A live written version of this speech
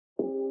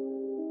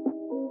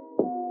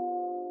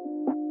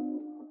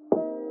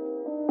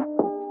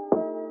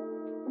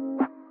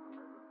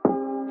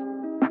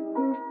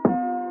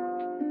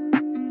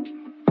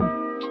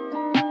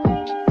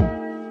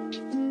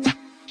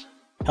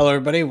Hello,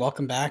 everybody.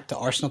 Welcome back to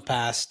Arsenal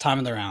Pass Time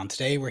of the Round.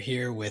 Today, we're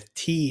here with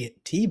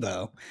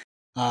Tebow.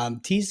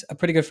 T's a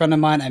pretty good friend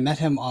of mine. I met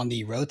him on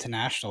the Road to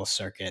National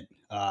circuit.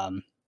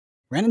 Ran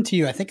into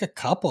you, I think, a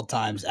couple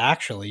times,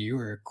 actually. You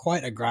were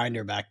quite a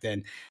grinder back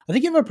then. I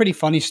think you have a pretty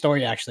funny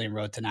story, actually, in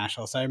Road to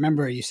National. So I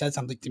remember you said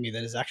something to me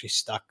that has actually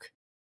stuck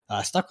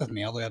with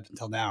me all the way up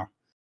until now.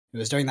 It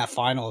was during that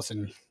finals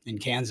in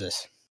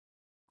Kansas.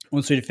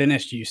 Once we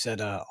finished, you said,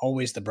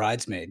 always the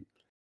bridesmaid.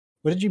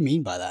 What did you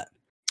mean by that?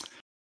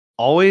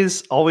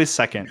 Always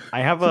second.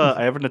 I have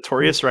a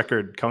notorious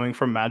record coming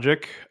from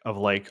Magic of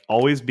like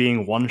always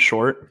being one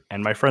short,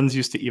 and my friends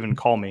used to even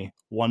call me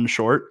one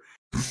short.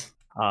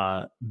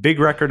 Big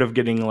record of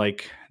getting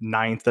like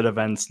ninth at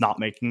events, not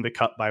making the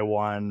cut by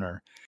one,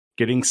 or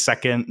getting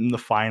second in the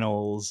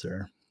finals,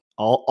 or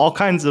all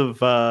kinds of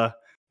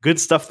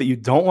good stuff that you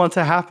don't want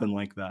to happen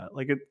like that.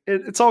 Like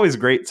it's always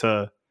great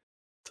to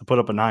put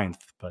up a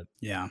ninth, but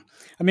yeah,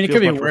 I mean, it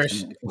could be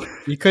worse.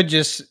 You could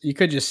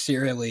just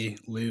serially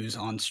lose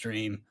on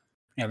stream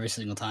every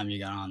single time you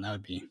got on.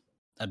 That'd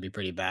be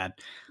pretty bad.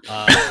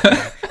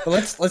 But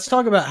let's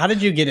talk about, how did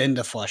you get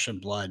into Flesh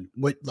and Blood?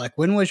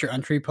 When was your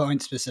entry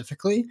point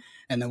specifically,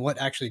 and then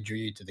what actually drew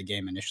you to the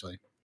game initially?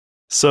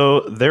 So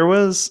there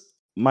was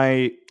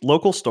my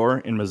local store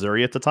in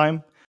Missouri at the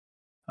time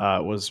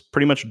was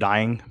pretty much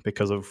dying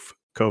because of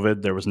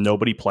COVID. There was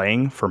nobody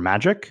playing for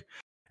Magic.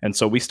 And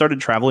so we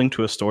started traveling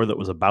to a store that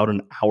was about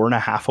an hour and a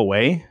half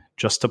away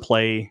just to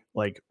play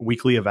like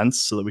weekly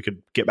events so that we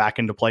could get back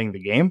into playing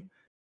the game.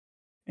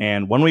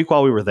 And one week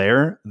while we were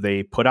there,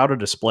 they put out a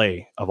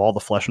display of all the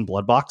Flesh and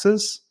Blood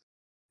boxes.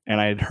 And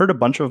I had heard a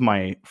bunch of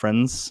my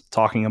friends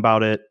talking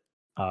about it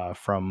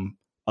from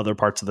other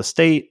parts of the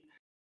state.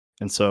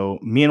 And so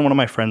me and one of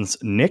my friends,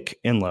 Nick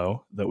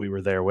Inlow, that we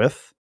were there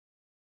with,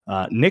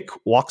 Nick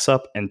walks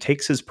up and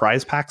takes his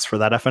prize packs for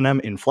that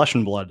FNM in Flesh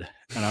and Blood.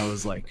 And I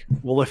was like,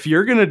 well, if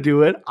you're going to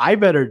do it, I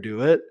better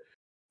do it.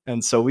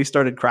 And so we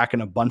started cracking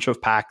a bunch of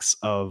packs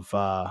of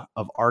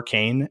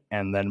Arcane,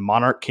 and then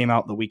Monarch came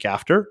out the week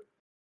after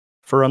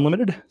for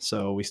Unlimited.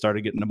 So we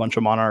started getting a bunch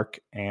of Monarch,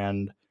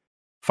 and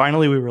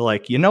finally we were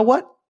like, you know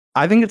what?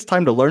 I think it's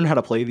time to learn how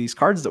to play these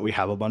cards that we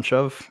have a bunch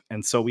of.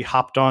 And so we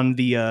hopped on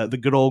the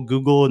good old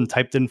Google and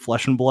typed in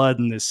Flesh and Blood,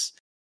 and this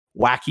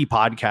wacky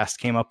podcast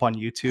came up on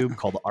YouTube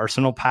called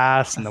Arsenal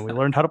Pass, and then we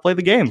learned how to play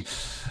the game.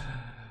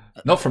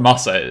 Not from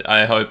us,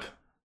 I hope.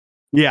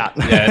 Yeah,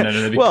 no,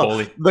 that'd be well,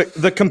 poorly.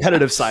 The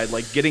competitive side,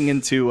 like getting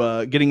into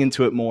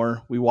it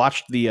more. We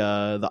watched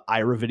the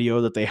Ira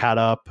video that they had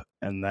up,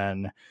 and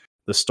then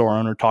the store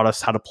owner taught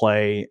us how to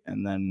play,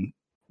 and then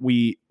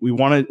we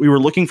were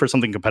looking for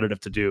something competitive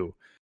to do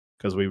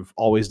because we've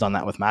always done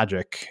that with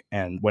Magic,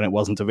 and when it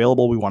wasn't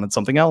available, we wanted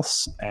something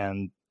else,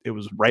 and it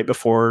was right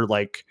before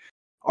like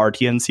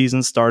RTN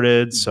season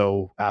started.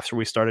 So after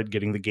we started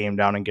getting the game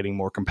down and getting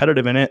more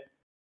competitive in it,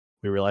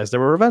 we realized there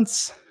were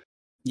events.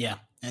 Yeah.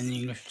 And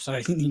you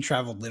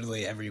traveled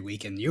literally every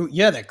weekend. You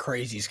had a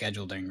crazy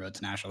schedule during Road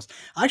to Nationals.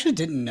 I actually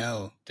didn't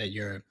know that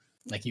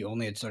you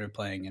only had started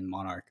playing in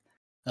Monarch.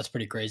 That's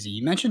pretty crazy.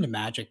 You mentioned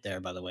Magic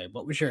there, by the way.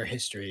 What was your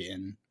history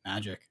in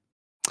Magic?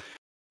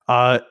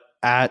 At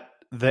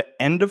the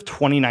end of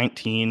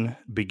 2019,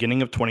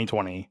 beginning of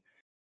 2020,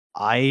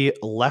 I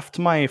left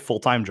my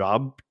full-time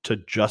job to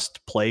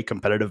just play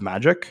competitive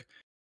Magic.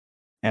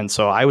 And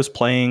so I was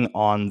playing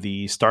on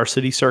the Star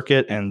City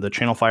circuit and the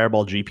Channel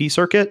Fireball GP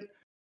circuit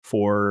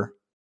for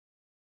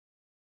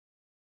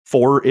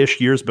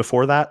 4-ish years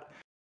before that.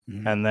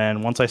 Mm-hmm. And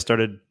then once I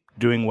started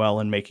doing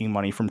well and making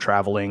money from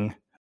traveling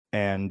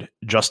and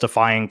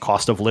justifying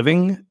cost of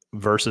living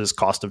versus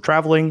cost of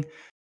traveling,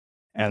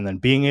 and then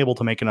being able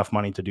to make enough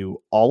money to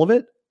do all of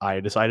it, I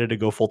decided to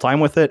go full time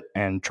with it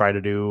and try to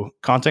do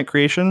content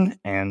creation.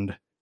 And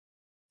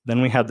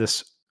then we had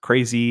this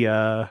crazy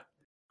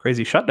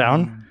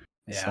shutdown.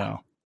 Yeah. So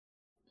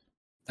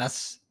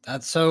that's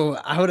so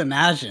I would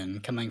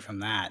imagine coming from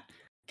that,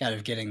 kind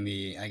of getting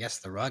the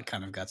rug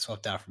kind of got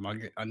swept out from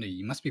under you.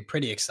 You must be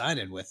pretty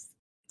excited with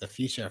the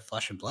future of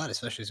Flesh and Blood,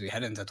 especially as we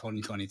head into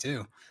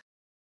 2022.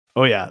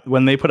 Oh yeah.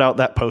 When they put out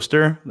that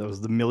poster, that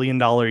was the $1 million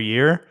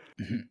year.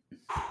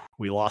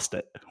 We lost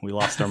it. We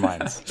lost our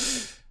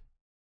minds.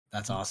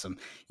 That's awesome.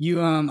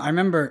 You, I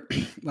remember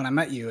when I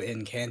met you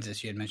in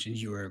Kansas, you had mentioned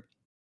you were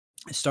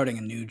starting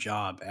a new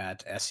job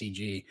at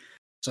SCG.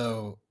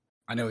 So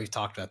I know we've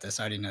talked about this.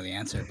 I already know the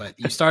answer, but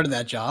you started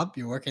that job.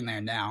 You're working there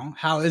now.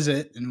 How is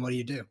it, and what do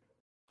you do?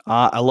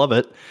 I love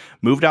it.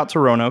 Moved out to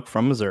Roanoke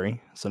from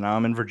Missouri. So now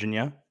I'm in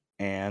Virginia,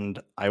 and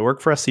I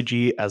work for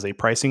SCG as a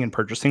pricing and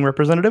purchasing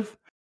representative.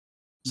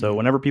 So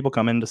whenever people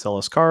come in to sell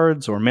us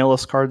cards or mail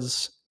us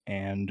cards,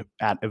 and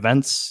at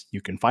events,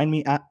 you can find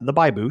me at the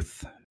buy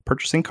booth,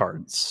 purchasing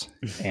cards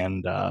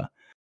and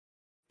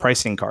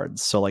pricing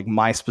cards. So like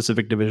my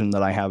specific division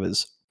that I have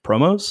is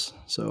promos.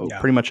 So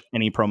pretty much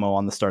any promo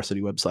on the Star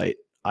City website,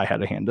 I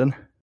had a hand in.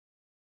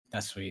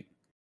 That's sweet.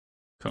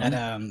 Cool.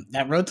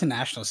 That Road to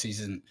National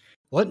season,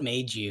 what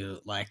made you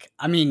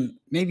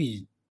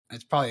maybe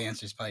it's probably the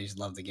answer is probably you just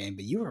love the game,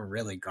 but you were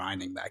really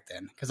grinding back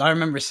then. Because I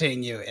remember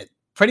seeing you at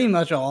pretty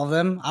much all of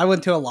them. I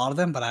went to a lot of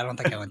them, but I don't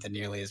think I went to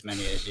nearly as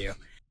many as you.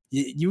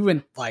 You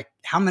went like,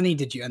 how many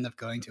did you end up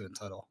going to in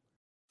total?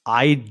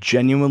 I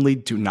genuinely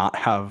do not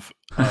have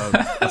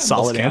a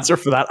solid answer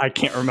for that. I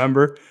can't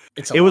remember.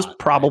 It was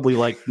probably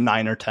like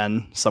 9 or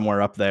 10,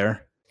 somewhere up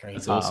there. Crazy.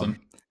 That's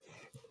awesome.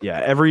 Yeah,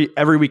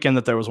 every weekend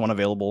that there was one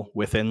available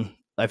within,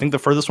 I think the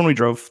furthest one we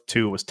drove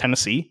to was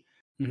Tennessee,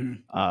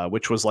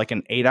 which was like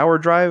an 8-hour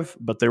drive.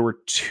 But there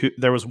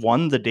was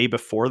one the day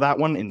before that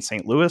one in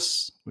St.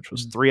 Louis, which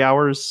was 3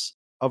 hours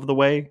of the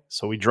way.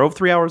 So we drove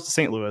 3 hours to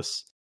St.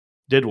 Louis,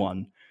 did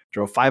one,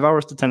 drove 5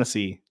 hours to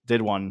Tennessee,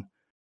 did one,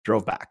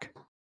 drove back.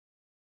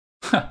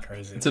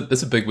 Crazy.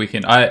 It's a big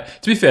weekend. To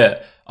be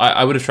fair,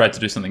 I would have tried to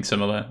do something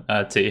similar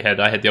to had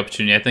I had the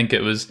opportunity. I think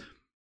it was,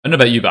 I don't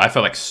know about you, but I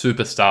felt like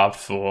super starved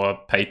for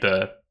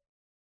paper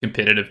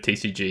competitive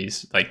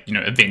TCGs, like, you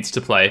know, events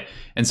to play.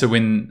 And so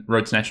when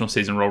Road to National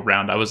season rolled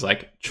around, I was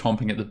like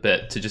chomping at the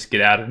bit to just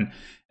get out and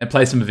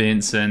play some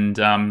events, and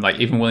like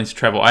even willing to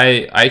travel.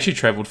 I actually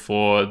traveled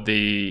for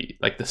the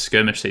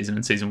skirmish season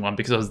in season 1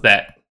 because I was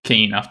that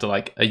keen after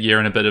like a year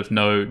and a bit of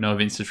no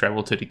events to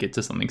travel to get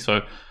to something.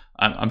 So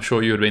I'm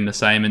sure you would have been the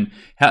same. And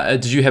how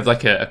did you have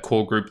like a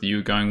core group that you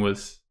were going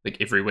with like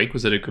every week?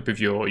 Was it a group of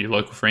your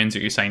local friends, or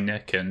you're saying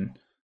Nick and?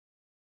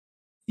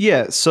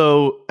 Yeah,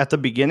 so at the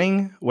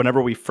beginning,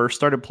 whenever we first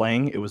started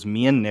playing, it was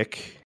me and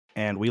Nick,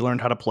 and we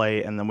learned how to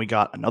play, and then we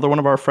got another one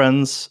of our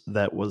friends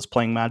that was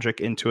playing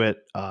Magic into it.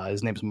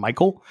 His name's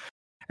Michael.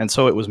 And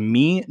so it was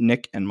me,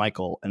 Nick, and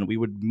Michael, and we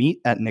would meet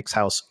at Nick's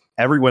house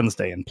every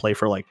Wednesday and play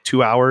for like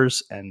 2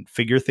 hours and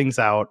figure things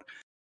out.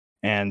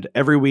 And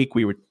every week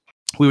we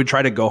would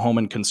try to go home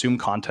and consume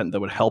content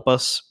that would help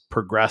us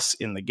progress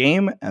in the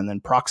game, and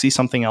then proxy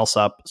something else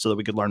up so that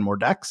we could learn more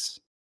decks.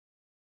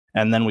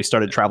 And then we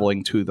started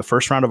traveling to the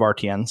first round of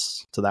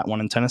RTNs, to that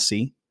one in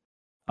Tennessee.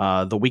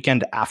 The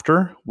weekend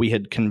after, we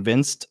had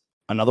convinced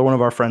another one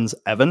of our friends,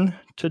 Evan,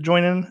 to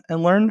join in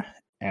and learn.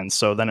 And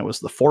so then it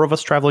was the 4 of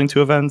us traveling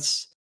to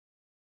events.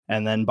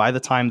 And then by the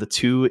time the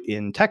 2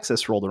 in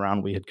Texas rolled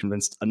around, we had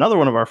convinced another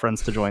one of our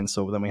friends to join.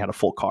 So then we had a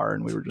full car,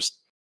 and we were just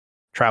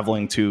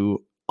traveling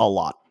to a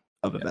lot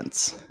of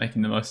events.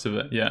 Making the most of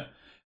it, yeah.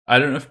 I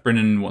don't know if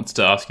Brennan wants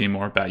to ask you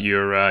more about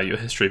your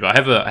history, but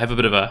I have a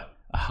bit of a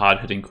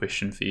hard-hitting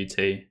question for you,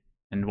 T,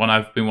 and one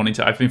I've been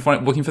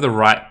looking for the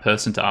right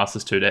person to ask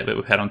this to that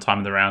we've had on Time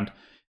of the Round,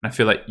 and I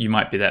feel like you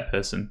might be that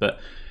person. But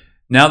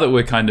now that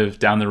we're kind of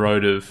down the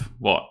road of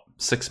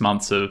 6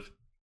 months of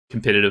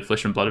competitive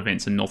Flesh and Blood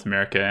events in North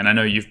America, and I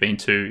know you've been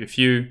to a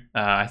few.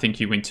 I think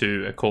you went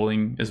to a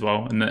calling as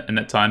well in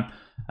that time.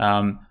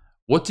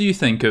 What do you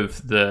think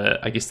of the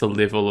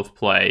level of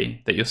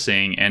play that you're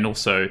seeing, and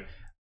also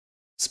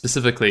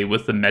specifically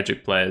with the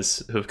Magic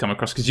players who have come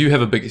across, because you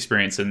have a big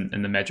experience in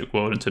the Magic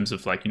world in terms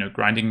of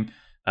grinding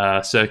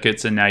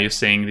circuits, and now you're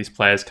seeing these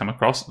players come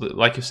across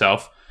like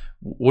yourself.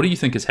 What do you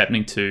think is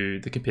happening to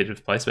the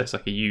competitive play space?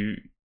 Where do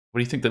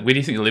you think the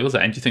levels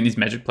are, and do you think these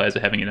Magic players are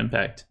having an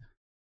impact?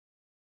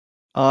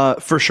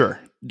 For sure,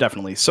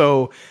 definitely.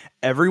 So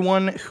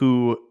everyone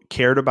who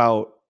cared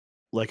about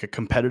like a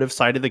competitive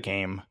side of the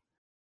game,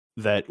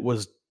 that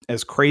was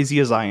as crazy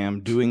as I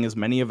am, doing as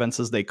many events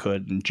as they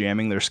could and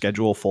jamming their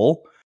schedule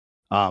full,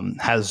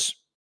 has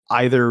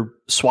either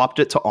swapped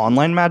it to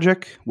online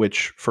Magic,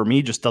 which for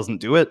me just doesn't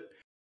do it,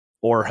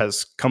 or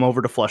has come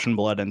over to Flesh and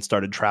Blood and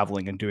started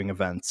traveling and doing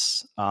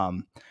events.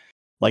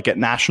 Like at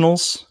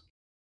Nationals,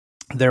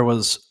 there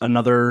was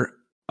another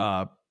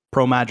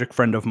pro Magic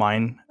friend of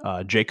mine,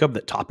 Jacob,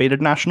 that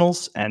top-8'd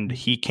Nationals, and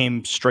he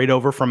came straight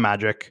over from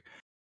Magic.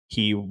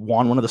 He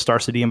won one of the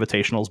Star City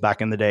Invitationals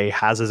back in the day,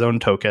 has his own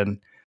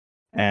token,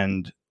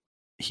 and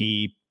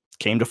he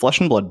came to Flesh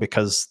and Blood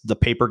because the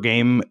paper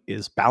game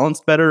is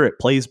balanced better, it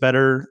plays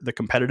better, the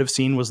competitive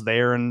scene was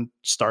there and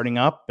starting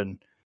up,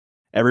 and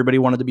everybody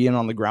wanted to be in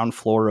on the ground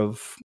floor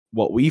of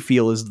what we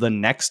feel is the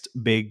next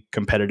big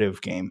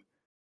competitive game.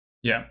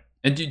 Yeah.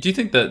 And do you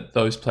think that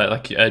those players,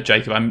 like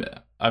Jacob,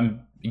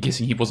 I'm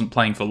guessing he wasn't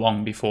playing for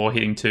long before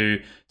heading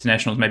to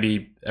Nationals,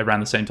 maybe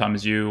around the same time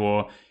as you,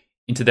 or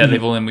into that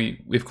level? And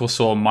we of course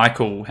saw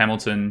Michael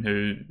Hamilton,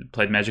 who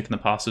played Magic in the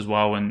past as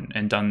well,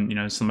 and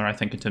done similar, I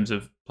think, in terms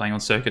of playing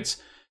on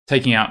circuits,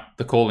 taking out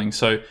the calling.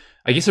 So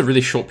I guess a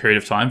really short period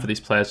of time for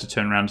these players to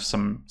turn around to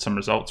some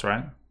results,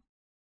 right?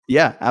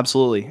 Yeah,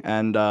 absolutely.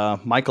 And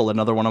Michael,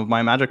 another one of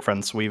my Magic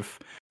friends, we've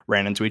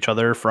ran into each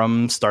other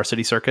from Star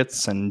City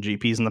circuits and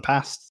GPs in the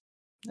past.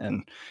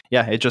 And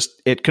yeah,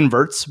 it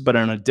converts, but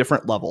on a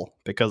different level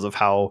because of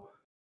how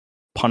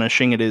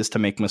punishing it is to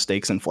make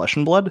mistakes in Flesh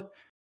and Blood.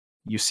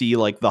 You see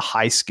like the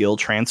high skill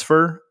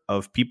transfer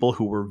of people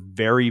who were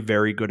very,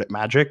 very good at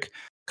Magic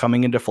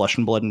coming into Flesh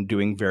and Blood and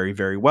doing very,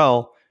 very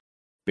well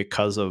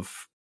because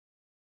of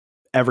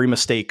every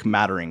mistake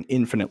mattering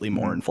infinitely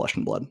more in Flesh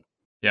and Blood.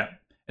 Yeah.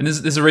 And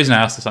there's a reason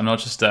I asked this. I'm not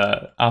just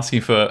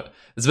asking for.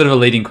 It's a bit of a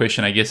leading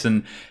question, I guess,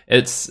 and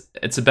it's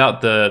about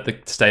the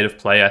state of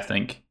play, I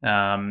think.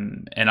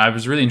 And I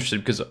was really interested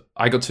because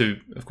I got to,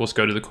 of course,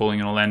 go to the calling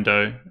in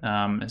Orlando,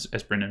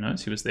 as Brendan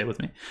knows, he was there with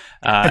me,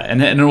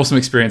 and an awesome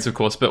experience, of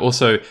course. But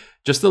also,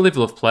 just the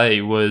level of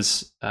play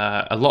was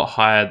a lot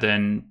higher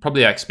than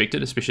probably I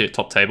expected, especially at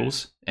top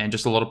tables, and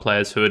just a lot of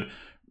players who had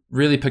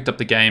really picked up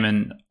the game,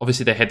 and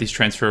obviously they had these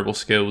transferable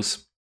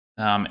skills.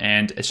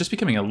 And it's just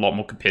becoming a lot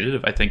more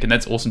competitive, I think, and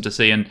that's awesome to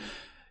see. And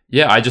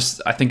yeah,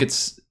 I think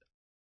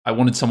I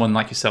wanted someone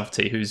like yourself,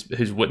 T,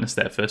 who's witnessed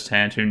that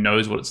firsthand, who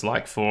knows what it's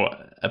like for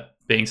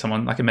being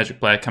someone like a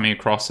Magic player coming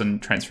across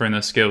and transferring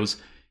those skills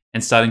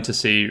and starting to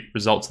see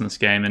results in this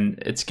game. And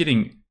it's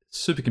getting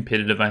super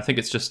competitive. I think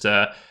it's just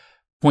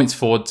points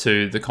forward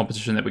to the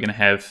competition that we're going to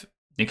have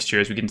next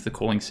year as we get into the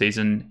calling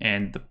season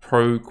and the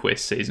Pro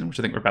Quest season, which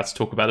I think we're about to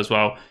talk about as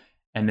well.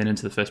 And then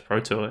into the first Pro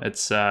Tour,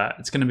 it's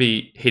going to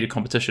be heated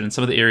competition. And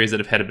some of the areas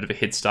that have had a bit of a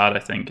head start, I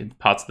think, in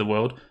parts of the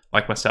world,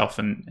 like myself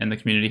and the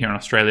community here in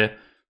Australia,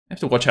 we have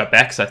to watch our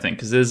backs, I think,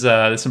 because there's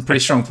some pretty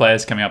strong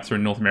players coming up through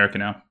North America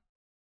now.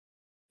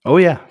 Oh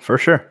yeah, for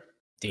sure.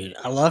 Dude,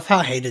 I love how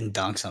Hayden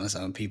dunks on his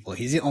own people.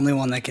 He's the only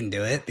one that can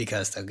do it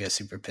because they'll get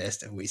super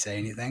pissed if we say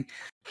anything.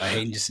 But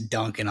Hayden just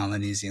dunking on the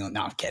New Zealand.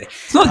 No, I'm kidding.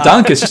 It's not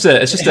dunk. It's just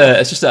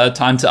a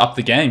time to up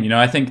the game.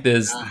 I think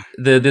there's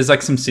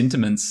like some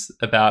sentiments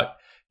about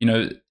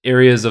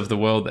areas of the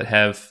world that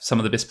have some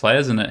of the best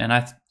players in it, and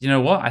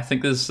I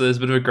think there's a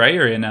bit of a grey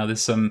area now.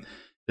 There's some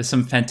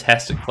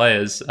fantastic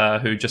players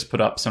who just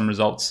put up some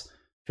results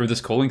through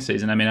this calling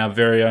season. I mean, our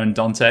very own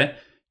Dante,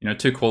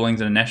 2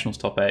 callings and a nationals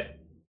top 8,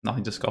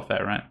 nothing to scoff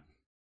at, right?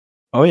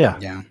 Oh yeah,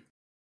 yeah.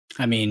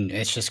 I mean,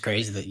 it's just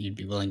crazy that you'd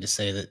be willing to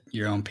say that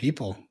your own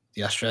people,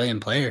 the Australian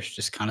players,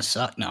 just kind of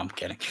suck. No, I'm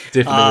kidding.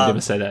 Definitely would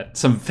never say that.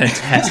 Some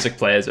fantastic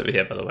players over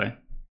here, by the way.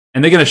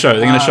 And they're going to show.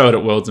 They're going to show it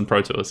at Worlds and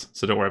Pro Tours,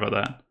 so don't worry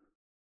about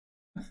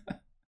that.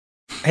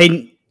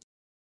 Hayden,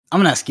 I'm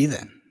going to ask you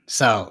then.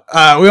 So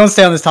we won't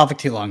stay on this topic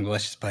too long, but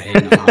let's just put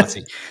Hayden on the hot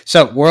seat.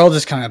 So Worlds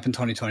is coming up in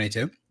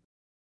 2022.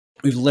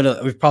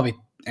 We've probably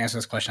answered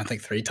this question, I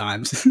think, 3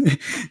 times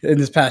in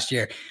this past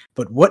year.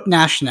 But what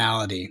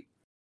nationality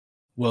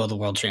will the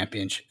world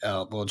champion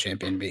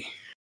be?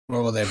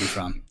 Where will they be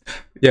from?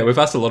 Yeah, we've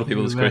asked a lot of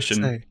people this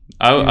question.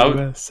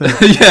 USA.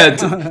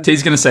 Yeah,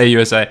 T's going to say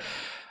USA.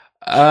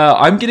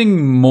 I'm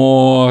getting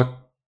more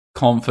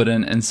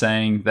confident in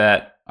saying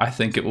that I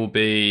think it will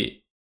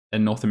be a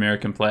North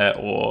American player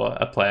or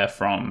a player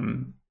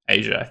from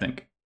Asia, I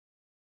think.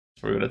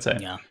 That's probably what I'd say.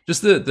 Yeah.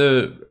 Just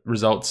the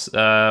results.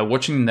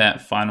 Watching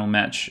that final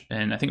match,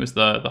 and I think it was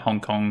the Hong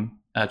Kong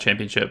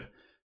Championship,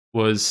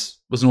 was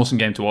an awesome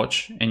game to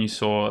watch. And you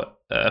saw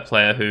a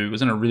player who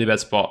was in a really bad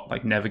spot,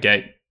 like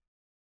navigate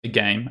a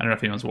game. I don't know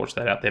if anyone's watched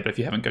that out there, but if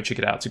you haven't, go check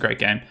it out. It's a great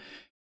game.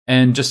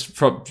 And just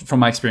from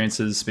my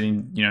experiences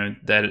spending,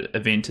 that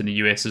event in the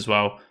US as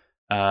well,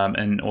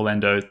 in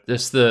Orlando,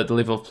 just the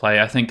level of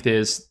play, I think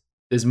there's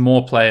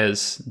more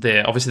players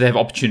there. Obviously, they have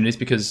opportunities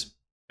because,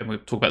 and we'll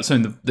talk about it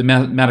soon, the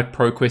amount of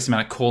Pro Quests, the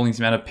amount of callings,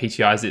 the amount of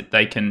PTIs that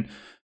they can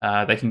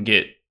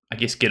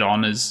get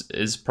on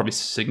is probably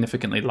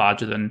significantly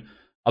larger than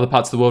other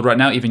parts of the world right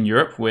now, even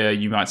Europe, where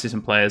you might see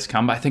some players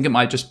come. But I think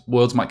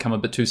Worlds might come a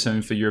bit too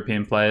soon for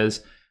European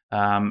players,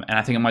 and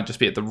I think it might just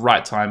be at the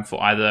right time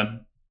for either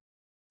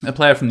a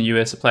player from the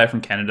US, a player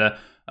from Canada,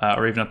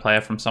 or even a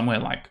player from somewhere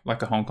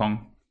like a Hong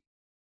Kong.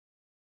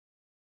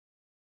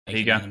 There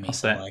you go. I'll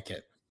say I like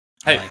it.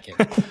 Hey. I like it.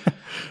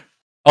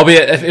 I'll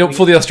be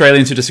for the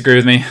Australians who disagree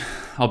with me.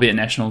 I'll be at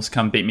Nationals.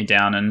 Come beat me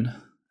down, and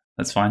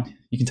that's fine.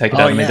 You can take it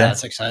out of me there.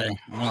 That's exciting.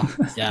 Well,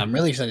 yeah, I'm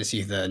really excited to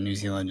see the New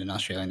Zealand and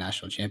Australian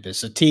national champions.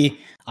 So T,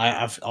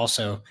 I've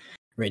also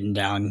written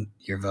down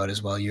your vote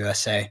as well,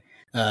 USA.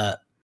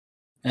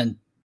 And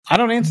I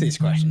don't answer these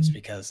questions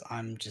because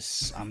I'm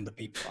the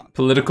people.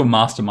 Political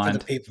mastermind.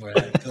 The people are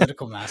the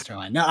political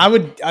mastermind. No,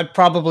 I'd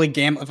probably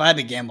gamble. If I had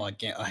to gamble,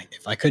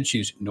 if I could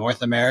choose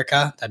North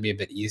America, that'd be a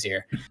bit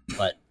easier.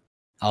 But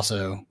I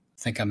also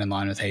think I'm in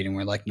line with Hayden,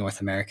 where like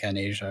North America and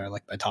Asia are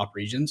like my top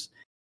regions.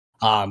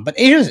 But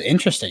Asia is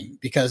interesting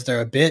because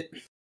they're a bit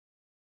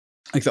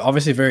like, they're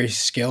obviously very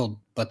skilled,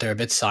 but they're a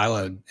bit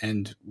siloed,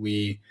 and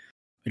we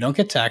don't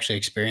get to actually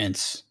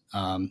experience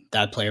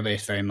that player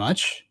base very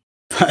much.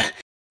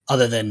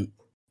 Other than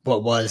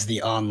what was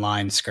the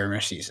online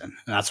skirmish season.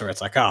 And that's where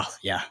it's like, oh,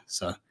 yeah.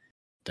 So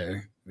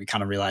we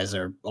kind of realized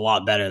they're a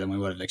lot better than we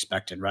would have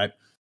expected, right?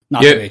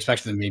 Not that we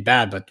expected them to be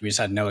bad, but we just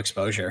had no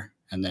exposure.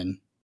 And then,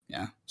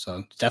 yeah. So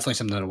it's definitely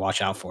something to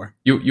watch out for.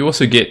 You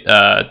also get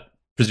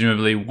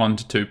presumably 1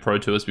 to 2 Pro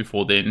Tours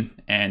before then,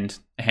 and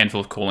a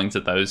handful of callings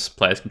that those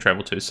players can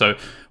travel to. So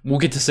we'll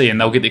get to see, and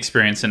they'll get the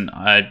experience. And,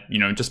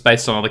 just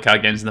based on other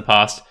card games in the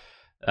past,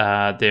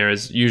 there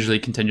is usually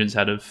contingents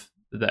out of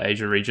the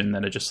Asia region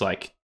that are just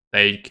like,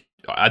 they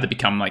either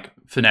become like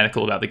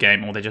fanatical about the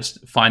game, or they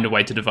just find a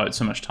way to devote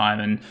so much time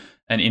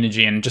and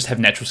energy and just have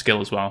natural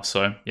skill as well.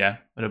 So yeah,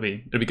 it'll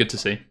be good to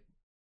see.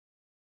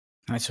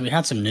 All right, so we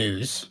had some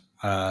news.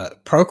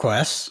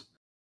 ProQuest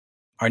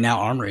are now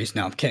armories.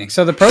 No, I'm kidding.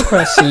 So the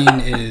ProQuest scene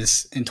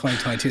is in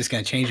 2022 is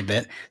going to change a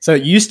bit. So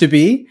it used to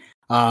be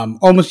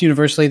almost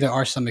universally. There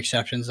are some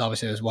exceptions.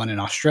 Obviously, there's one in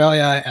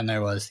Australia, and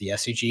there was the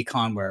SCG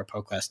Con where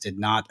ProQuest did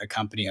not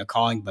accompany a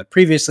calling, but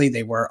previously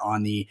they were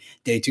on the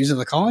day twos of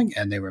the calling,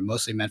 and they were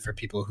mostly meant for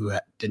people who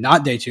did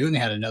not day two, and they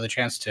had another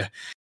chance to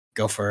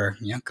go for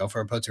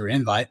a Pro Tour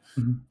invite.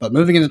 Mm-hmm. But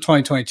moving into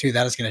 2022,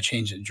 that is going to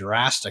change it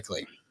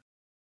drastically.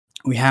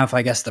 We have,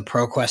 I guess, the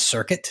ProQuest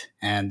circuit,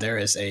 and there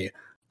is a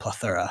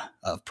plethora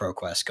of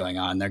ProQuest going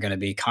on. They're going to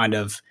be kind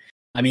of,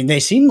 I mean, they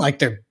seem like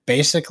they're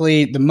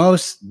basically the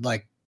most,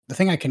 like, the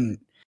thing I can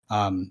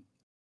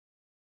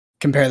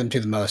compare them to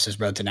the most is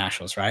Road to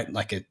Nationals, right?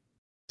 Like, it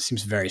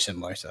seems very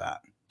similar to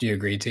that. Do you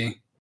agree,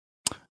 T?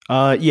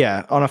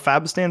 Yeah, on a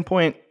Fab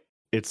standpoint,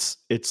 it's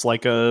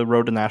like a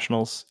Road to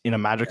Nationals. In a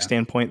Magic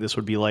standpoint, this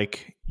would be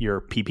like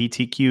your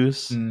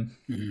PPTQs.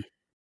 Mm-hmm.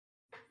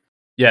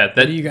 Yeah,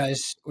 what do you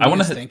guys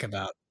think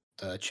about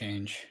the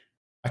change?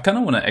 I kind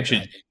of want to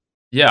actually,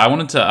 I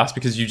wanted to ask,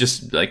 because you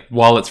just, like,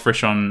 while it's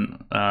fresh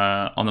on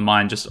the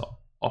mind, just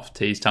off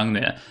T's tongue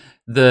there,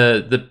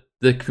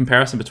 the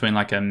comparison between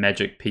like a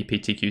Magic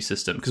PPTQ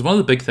system, because one of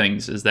the big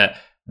things is that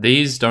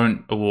these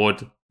don't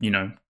award,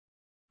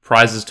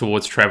 prizes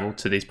towards travel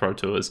to these Pro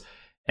Tours.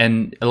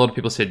 And a lot of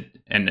people said,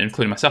 and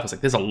including myself, I was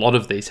like, there's a lot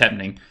of these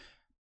happening.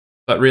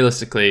 But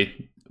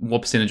realistically,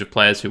 what percentage of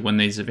players who win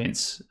these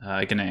events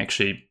are going to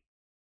actually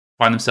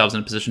find themselves in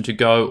a position to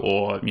go,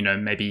 or,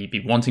 maybe be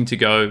wanting to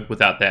go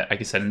without that, like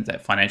I said,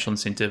 that financial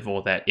incentive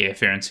or that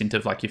airfare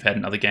incentive like you've had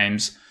in other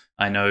games?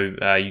 I know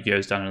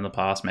Yu-Gi-Oh's done it in the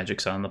past,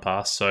 Magic's done it in the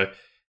past. So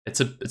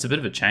it's a bit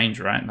of a change,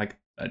 right? Like,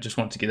 I just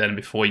wanted to get that in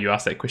before you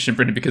asked that question,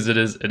 Brendan, because it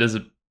is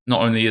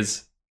not only are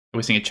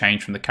we seeing a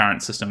change from the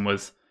current system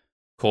with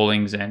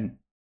callings and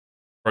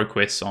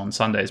ProQuests on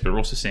Sundays, but we're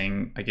also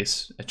seeing, I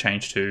guess, a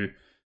change to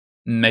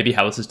maybe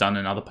how this is done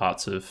in other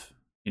parts of,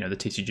 the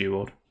TCG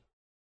world.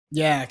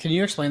 Yeah, can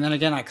you explain that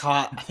again? I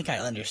think I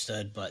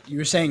understood, but you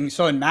were saying,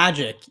 so in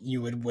Magic,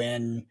 you would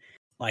win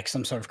like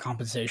some sort of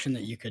compensation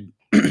that you could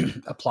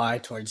apply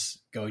towards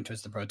going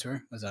towards the Pro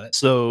Tour. Was that it?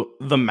 So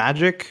the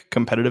Magic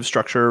competitive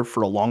structure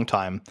for a long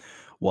time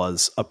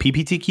was a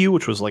PPTQ,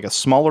 which was like a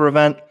smaller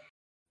event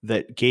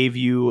that gave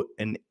you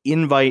an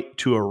invite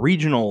to a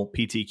regional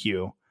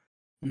PTQ.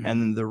 Mm-hmm.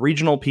 And the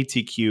regional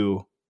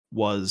PTQ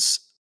was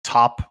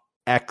top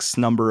X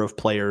number of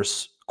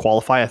players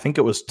qualify. I think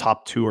it was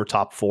top 2 or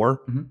top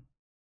 4.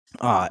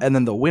 Mm-hmm. And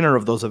then the winner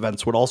of those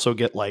events would also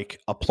get like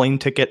a plane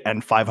ticket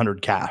and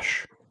 500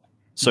 cash.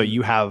 So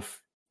you have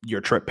your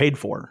trip paid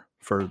for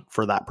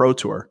that Pro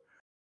Tour.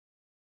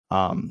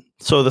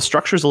 So the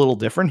structure is a little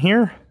different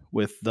here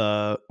with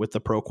the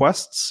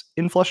ProQuests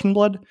in Flesh and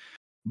Blood,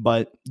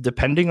 but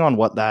depending on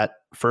what that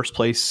first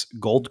place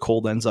gold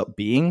cold ends up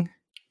being,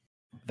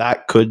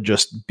 that could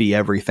just be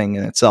everything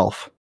in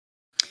itself.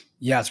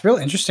 Yeah, it's real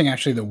interesting,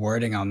 actually, the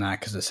wording on that,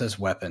 because it says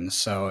weapons.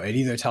 So it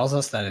either tells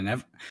us that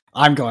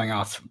I'm going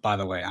off, by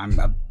the way. I'm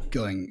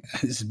going.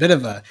 It's a bit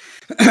of a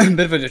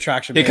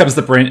detraction. Here comes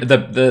the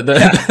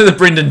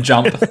Brendan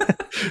jump.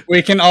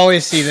 We can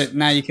always see that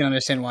now. You can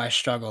understand why I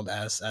struggled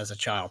as a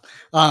child.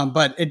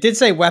 But it did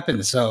say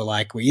weapons, so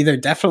like we either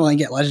definitely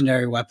get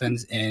legendary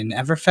weapons in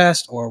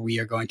Everfest, or we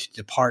are going to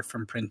depart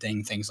from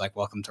printing things like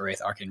Welcome to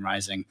Wraith, Arcane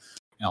Rising,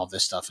 and all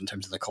this stuff in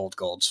terms of the cold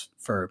golds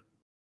for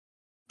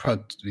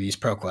these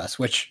ProQuests,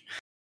 which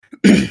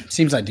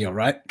seems ideal,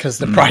 right? Because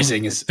the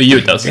pricing is for you,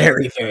 it does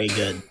very, very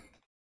good.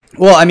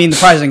 Well, I mean, the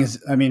pricing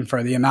is,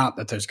 for the amount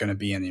that there's going to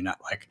be in the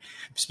like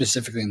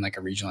specifically in like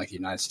a region like the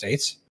United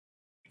States,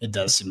 it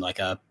does seem like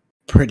a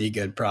pretty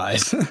good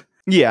prize.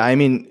 Yeah, I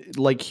mean,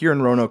 like here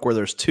in Roanoke, where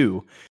there's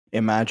 2,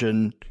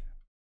 imagine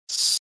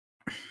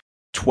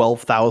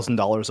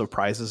 $12,000 of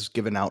prizes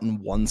given out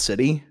in one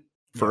city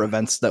for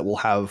events that will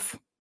have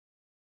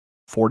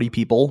 40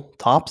 people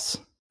tops.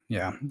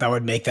 Yeah, that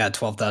would make that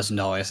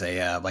 $12,000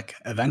 a like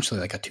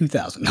eventually like a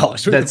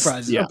 $2,000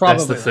 prize. Yeah,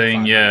 that's the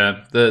thing.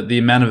 Yeah, the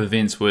amount of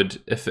events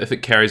would, if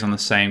it carries on the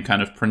same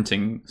kind of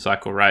printing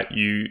cycle, right?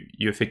 You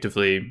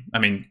effectively, I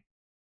mean,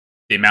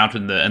 the amount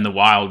in the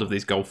wild of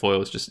these gold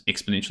foils just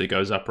exponentially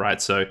goes up, right?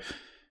 So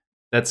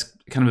that's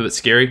kind of a bit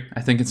scary,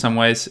 I think, in some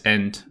ways,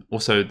 and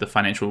also the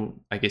financial,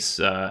 I guess,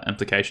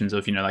 implications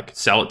of like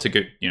sell it to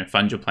go,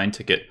 fund your plane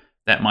ticket,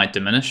 that might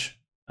diminish.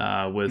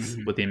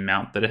 With the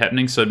amount that are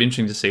happening. So it'd be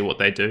interesting to see what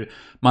they do.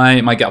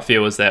 My gut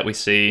feel is that we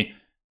see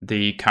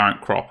the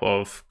current crop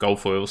of gold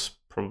foils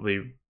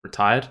probably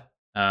retired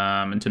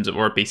in terms of,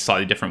 or it'd be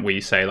slightly different where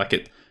you say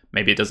like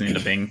maybe it doesn't end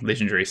up being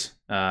legendaries.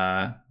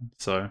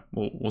 So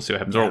we'll see what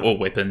happens, or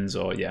weapons,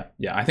 or yeah.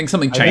 I think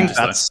something changes.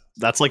 I think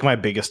that's like my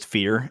biggest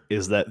fear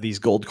is that these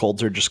gold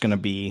colds are just going to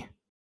be.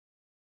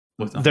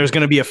 There's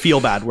going to be a feel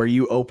bad where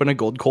you open a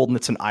gold cold and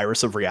it's an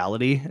Iris of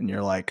Reality, and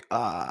you're like,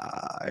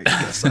 I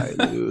guess I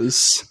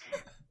lose.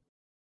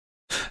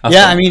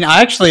 Yeah, I mean,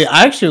 I actually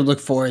look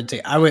forward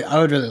to. I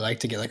would really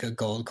like to get like a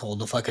gold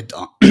cold of like a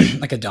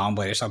like a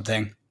Dawnblade or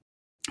something.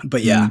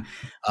 But yeah,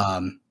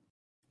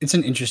 it's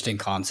an interesting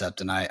concept,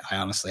 and I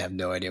honestly have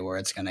no idea where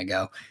it's going to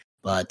go.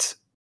 But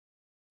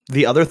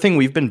The other thing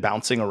we've been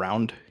bouncing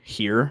around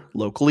here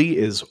locally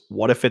is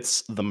what if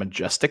it's the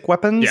majestic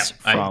weapons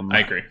I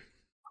agree.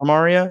 From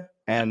Arya,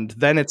 and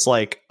then it's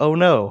like, oh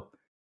no,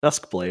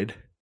 Duskblade.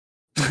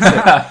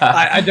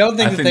 I don't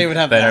think that they would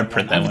have they that don't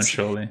print one. that one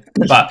surely,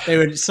 but they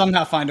would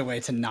somehow find a way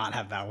to not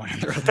have that one in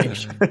the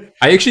rotation.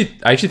 I actually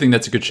think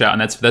that's a good shout,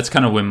 and that's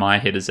kind of where my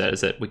head is at.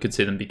 Is that we could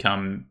see them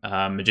become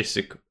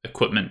majestic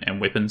equipment and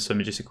weapons. So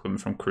majestic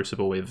equipment from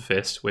Crucible,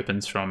 Everfest,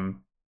 weapons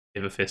from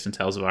Everfest and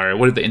Tales of Aria.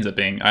 What if it ends up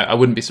being? I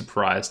wouldn't be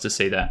surprised to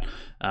see that.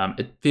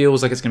 It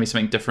feels like it's going to be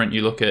something different.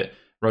 You look at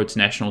Road to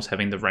Nationals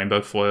having the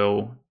rainbow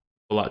foil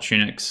full art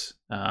tunics.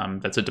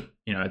 That's a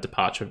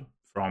departure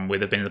from where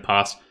they've been in the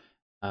past.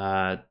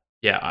 I'd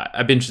be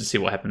interested to see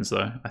what happens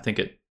though. I think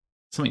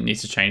something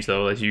needs to change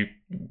though, as you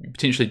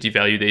potentially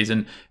devalue these,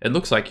 and it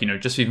looks like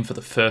just even for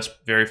the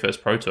very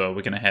first Pro Tour,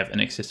 we're going to have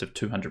in excess of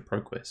 200 Pro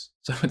Quests.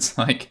 So it's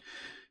like.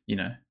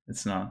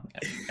 It's not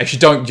actually.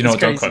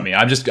 Don't quote me.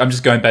 I'm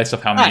just going based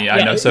off how many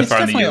I know so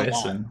far in the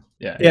US. And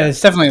it's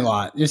definitely a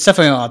lot. It's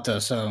definitely a lot though,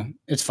 so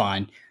it's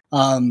fine.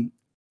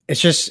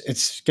 It's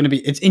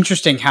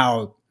interesting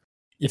how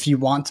if you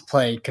want to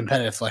play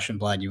competitive Flesh and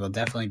Blood, you will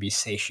definitely be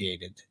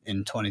satiated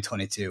in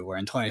 2022. Where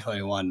in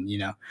 2021,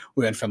 we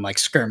went from like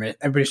skirmish.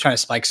 Everybody's trying to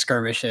spike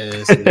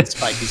skirmishes and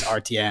spike these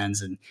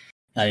RTNs, and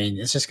I mean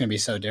it's just going to be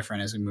so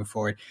different as we move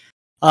forward.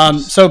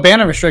 So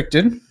ban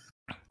unrestricted.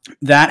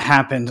 That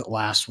happened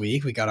last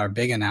week. We got our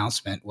big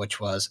announcement, which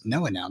was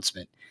no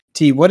announcement.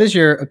 T, what is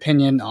your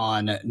opinion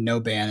on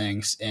no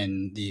bannings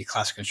in the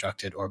Classic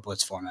Constructed or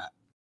Blitz format?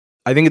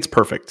 I think it's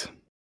perfect.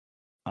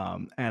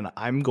 And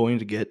I'm going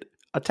to get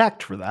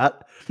attacked for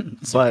that.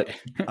 But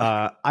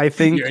I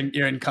think...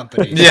 You're in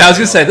company. Yeah, I was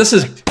going to say, this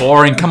is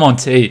boring. Come on,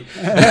 T.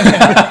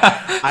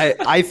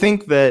 I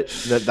think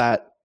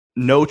that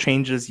no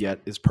changes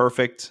yet is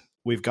perfect.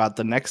 We've got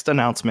the next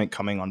announcement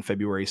coming on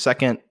February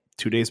 2nd.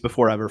 2 days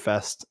before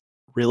Everfest.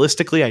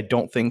 Realistically, I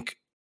don't think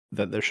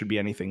that there should be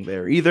anything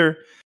there either.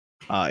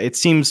 It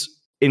seems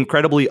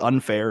incredibly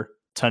unfair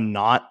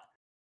to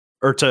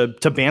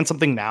ban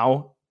something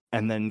now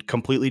and then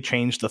completely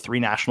change the 3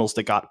 nationals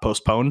that got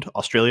postponed: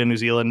 Australia, New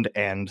Zealand,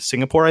 and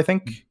Singapore, I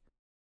think.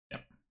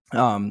 Yep.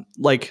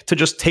 To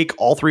just take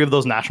all 3 of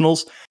those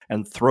nationals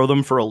and throw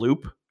them for a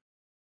loop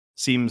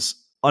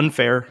seems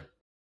unfair.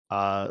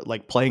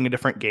 Like playing a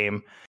different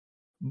game.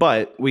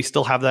 But we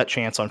still have that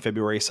chance on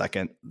February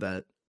 2nd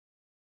that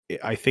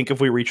I think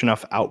if we reach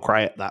enough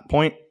outcry at that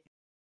point,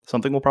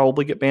 something will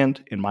probably get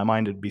banned. In my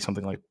mind, it'd be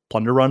something like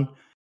Plunder Run,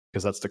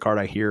 because that's the card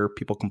I hear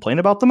people complain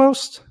about the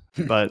most.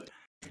 But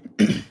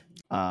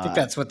I think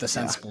that's what the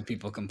sensible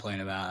people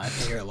complain about. I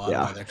hear a lot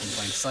of other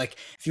complaints. Like,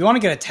 if you want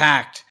to get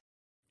attacked,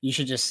 you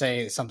should just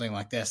say something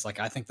like this. Like,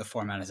 I think the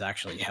format is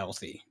actually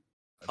healthy.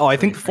 I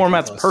think the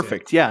format's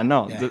perfect.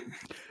 The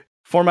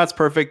format's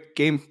perfect.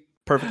 Game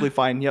perfectly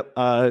fine. Yep.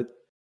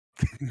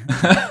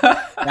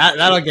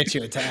 That'll get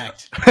you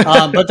attacked.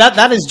 But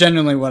that is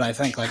genuinely what I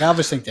think. Like, I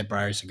always think that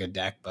Briar's a good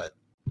deck, but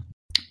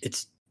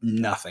it's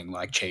nothing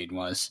like Chain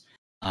was.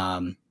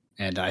 And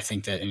I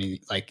think that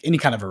any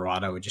kind of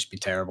errata would just be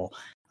terrible.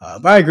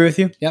 But I agree with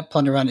you. Yep,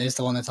 Plunder Run is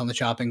the one that's on the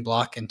chopping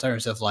block in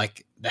terms of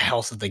like the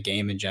health of the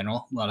game in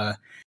general. A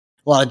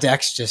lot of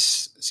decks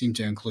just seem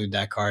to include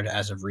that card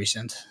as of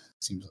recent.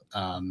 Seems.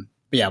 But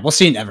yeah, we'll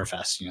see in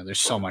Everfest. There's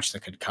so much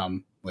that could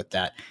come with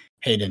that.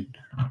 Hayden,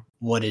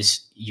 what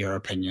is your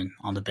opinion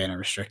on the ban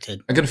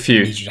unrestricted? I got a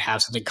few. I need you to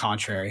have something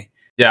contrary.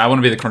 Yeah, I want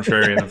to be the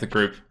contrarian of the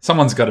group.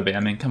 Someone's got to be. I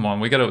mean, come on,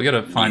 we got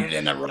to find.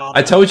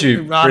 I told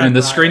you, Brennan,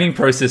 the screening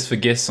process for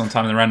guests on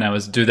Time in the Run now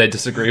is: do they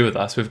disagree with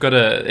us? We've got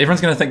to.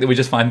 Everyone's going to think that we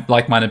just find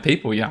like-minded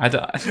people.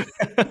 Yeah,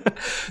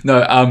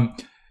 no.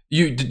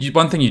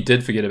 One thing you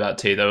did forget about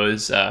T though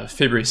is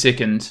February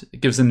 2nd.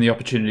 It gives them the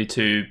opportunity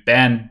to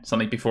ban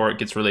something before it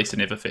gets released in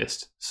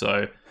Everfest.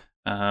 So.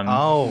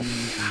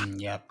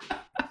 Yep.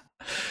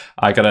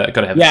 I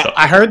gotta have a shot.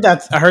 I heard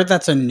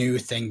that's a new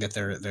thing that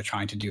they're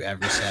trying to do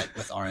every set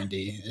with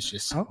R&D. It's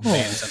just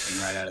ban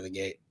something right out of the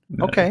gate.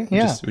 No, okay,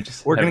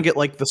 we're gonna get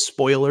like the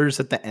spoilers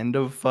at the end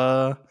of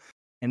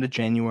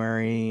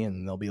January,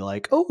 and they'll be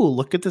like, "Oh,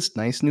 look at this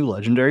nice new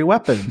legendary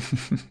weapon."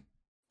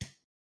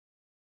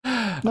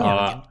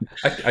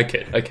 I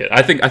kid.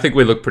 I think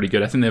we look pretty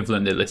good. I think they've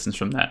learned their lessons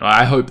from that.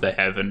 I hope they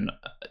have, and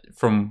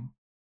from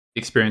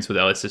experience with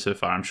LSS so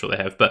far, I'm sure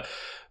they have. But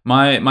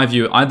my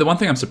view, the one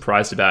thing I'm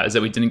surprised about is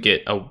that we didn't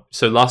get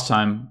so last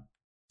time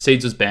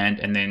Seeds was banned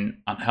and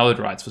then Unhallowed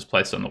Rites was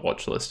placed on the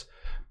watch list.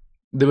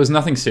 There was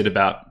nothing said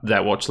about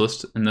that watch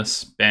list in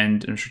this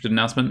banned and restricted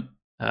announcement,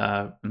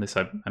 unless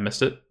I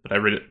missed it, but I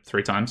read it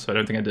 3 times, so I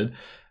don't think I did.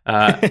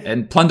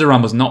 And Plunder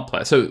Run was not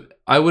played. So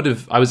I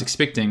was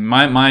expecting,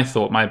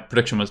 my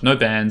prediction was no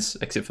bans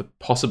except for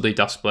possibly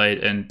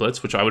Duskblade and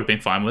Blitz, which I would have been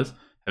fine with.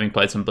 Having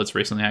played some Blitz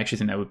recently, I actually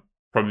think that would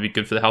probably be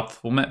good for the health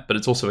format, but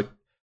it's also a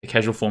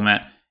casual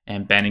format,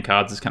 and banning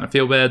cards is kind of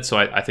feel bad, so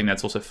I think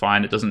that's also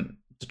fine. It doesn't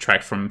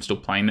detract from still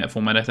playing that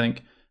format, I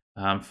think,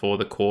 for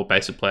the core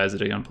base of players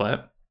that are going to play it,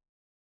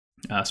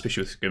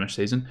 especially with skirmish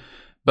season.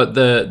 But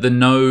the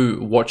no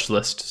watch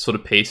list sort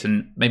of piece,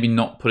 and maybe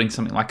not putting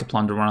something like a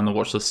Plunder Run on the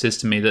watch list, says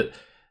to me that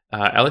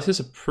LSS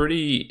are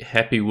pretty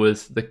happy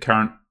with the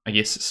current, I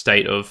guess,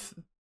 state of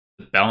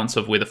the balance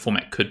of where the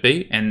format could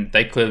be, and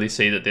they clearly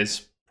see that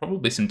there's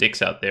probably some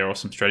decks out there or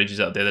some strategies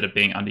out there that are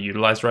being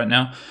underutilized right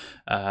now.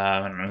 I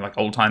don't know, like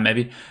old time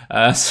maybe.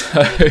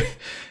 So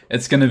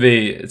it's gonna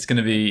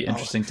be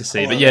interesting to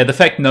see. But yeah, the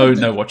fact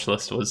no watch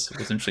list was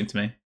interesting to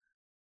me.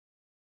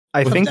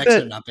 I think decks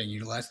that are not being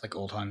utilized like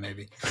old time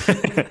maybe.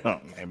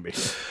 Maybe.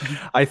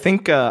 I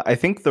think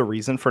the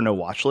reason for no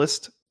watch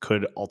list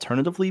could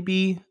alternatively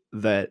be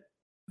that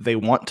they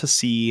want to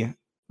see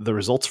the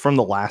results from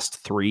the last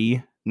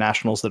 3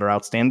 nationals that are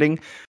outstanding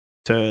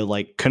to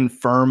like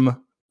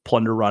confirm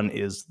Plunder Run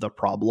is the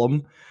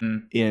problem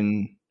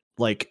in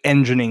like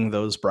engineering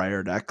those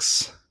Briar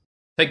decks.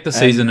 Take the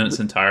season in its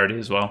entirety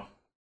as well.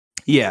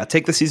 Yeah,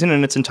 take the season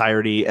in its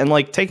entirety, and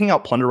like taking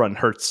out Plunder Run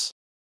hurts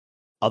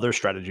other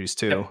strategies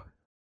too. Yep.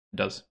 It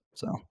does.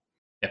 So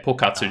yeah, poor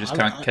Katsu just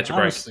can't catch a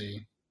break.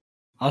 Honestly,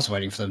 I was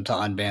waiting for them to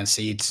unban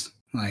Seeds.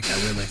 Like I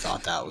really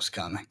thought that was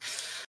coming,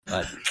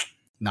 but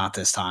not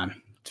this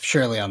time.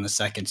 Surely on the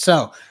second.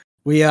 So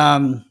we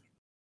have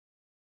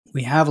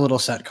a little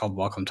set called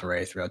Welcome to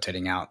Wraith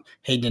rotating out.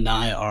 Hayden and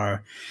I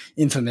are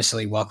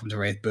infamously Welcome to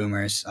Wraith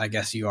boomers. I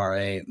guess you are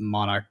a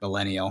Monarch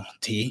millennial.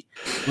 T.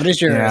 What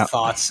is your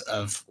thoughts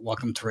of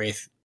Welcome to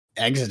Wraith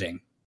exiting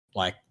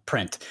like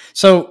print?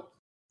 So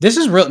this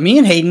is real. Me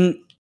and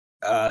Hayden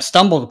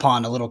stumbled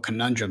upon a little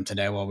conundrum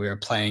today while we were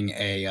playing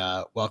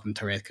a Welcome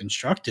to Wraith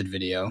constructed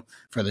video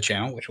for the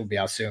channel, which will be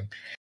out soon.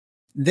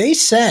 They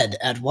said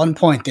at one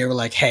point, they were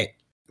like, hey,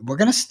 we're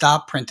going to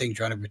stop printing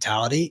Drone of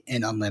Brutality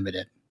in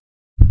Unlimited,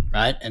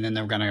 right? And then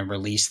they're going to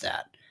release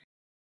that.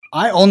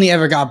 I only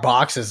ever got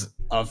boxes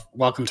of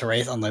Welcome to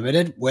Wraith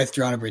Unlimited with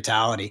Drone of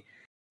Brutality.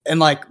 And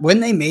like when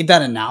they made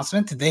that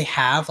announcement, did they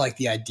have like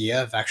the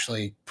idea of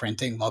actually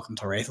printing Welcome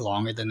to Wraith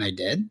longer than they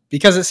did?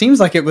 Because it seems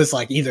like it was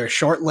like either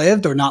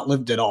short-lived or not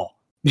lived at all.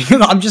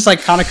 I'm just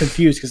like kind of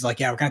confused because like,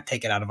 yeah, we're going to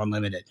take it out of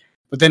Unlimited.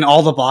 But then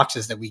all the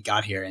boxes that we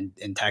got here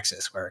in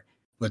Texas were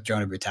with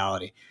Drone of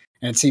Brutality.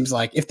 And it seems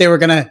like if they were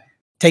going to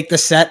take the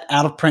set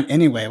out of print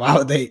anyway, why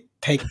would they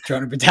take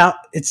Drone of Brutality?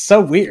 It's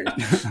so weird.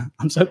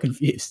 I'm so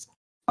confused.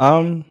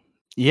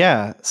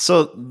 Yeah.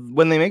 So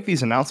when they make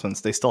these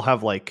announcements, they still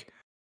have like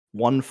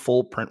one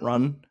full print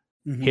run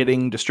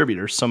hitting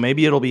distributors. So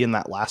maybe it'll be in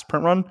that last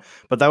print run,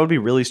 but that would be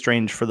really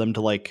strange for them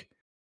to like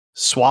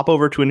swap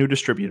over to a new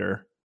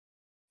distributor,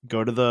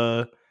 go to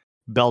the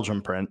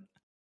Belgium print,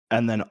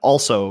 and then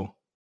also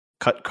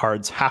cut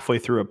cards halfway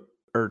through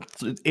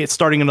it's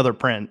starting another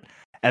print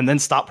and then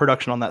stop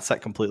production on that set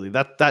completely.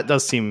 That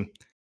does seem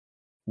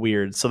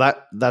weird. So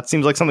that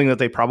seems like something that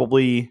they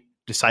probably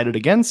decided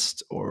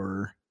against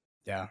or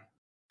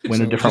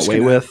went a different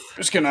way with.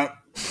 Just gonna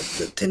put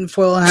the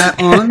tinfoil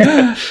hat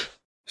on.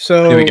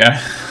 So here we go.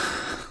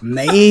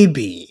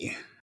 Maybe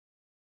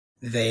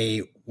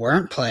they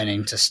weren't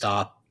planning to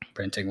stop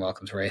printing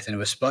Welcome to Wraith, and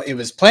it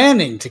was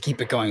planning to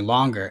keep it going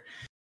longer.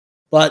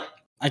 But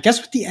I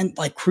guess with the end,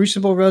 like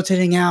Crucible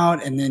rotating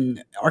out, and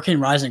then Arcane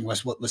Rising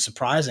was what was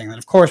surprising. And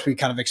of course, we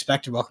kind of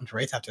expected Welcome to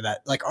Wraith after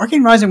that. Like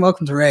Arcane Rising,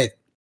 Welcome to Wraith.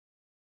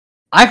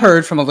 I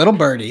heard from a little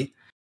birdie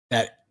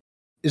that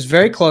is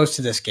very close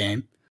to this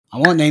game. I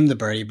won't name the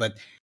birdie, but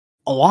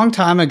a long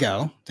time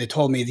ago, they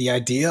told me the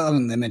idea of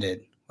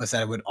Unlimited was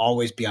that it would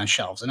always be on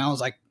shelves. And I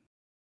was like,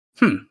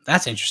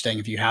 that's interesting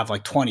if you have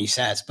like 20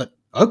 sets, but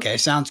okay,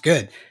 sounds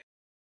good.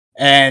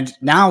 And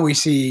now we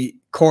see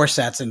core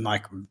sets and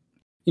like,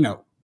 you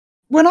know,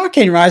 when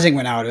Arcane Rising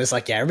went out, it was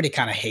like, yeah, everybody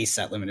kind of hates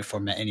that limited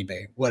format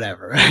anyway,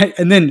 whatever, right?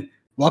 And then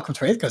Welcome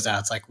to Wraith goes out.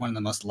 It's like one of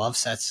the most loved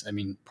sets. I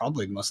mean,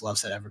 probably the most loved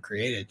set ever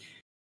created.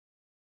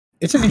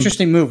 It's an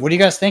interesting move. What do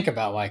you guys think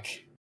about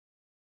like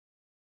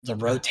the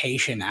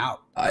rotation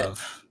out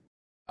of?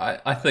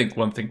 I think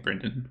one thing,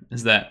 Brendan,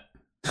 is that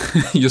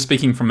you're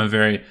speaking from a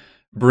very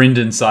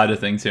Brendan side of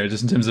things here,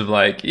 just in terms of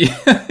like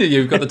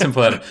you've got the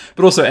tinfoil hat,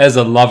 but also as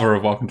a lover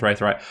of Welcome to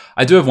Wraith, right?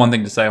 I do have one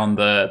thing to say on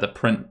the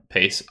print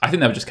piece. I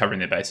think they were just covering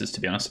their bases,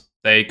 to be honest.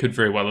 They could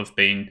very well have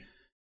been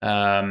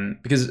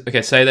because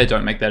okay, say they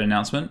don't make that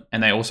announcement,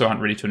 and they also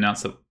aren't ready to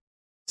announce that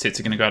sets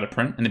are going to go out of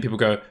print, and then people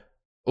go,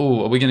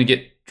 "Oh, are we going to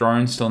get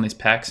drones still in these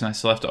packs?" And I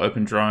still have to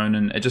open drone,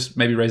 and it just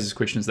maybe raises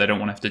questions they don't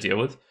want to have to deal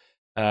with.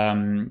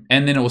 And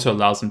then it also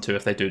allows them to,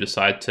 if they do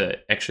decide to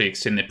actually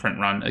extend their print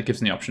run, it gives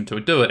them the option to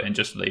do it and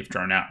just leave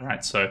drone out,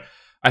 right? So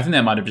I think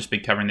that might have just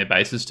been covering their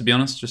bases, to be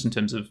honest, just in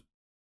terms of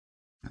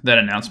that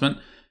announcement.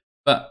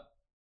 But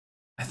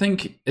I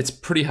think it's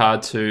pretty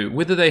hard to,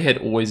 whether they had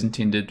always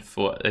intended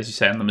for, as you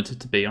say, Unlimited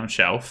to be on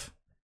shelf,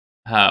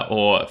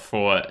 or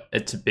for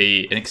it to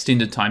be an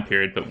extended time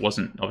period, but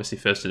wasn't obviously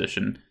first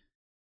edition.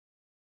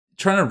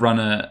 Trying to run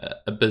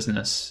a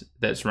business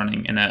that's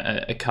running in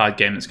a card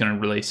game that's going to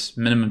release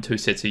minimum 2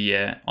 sets a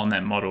year on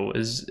that model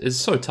is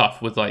so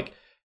tough with like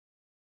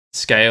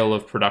scale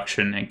of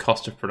production and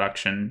cost of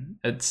production.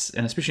 And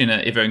especially in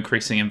an ever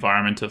increasing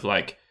environment of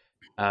like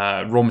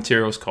raw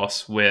materials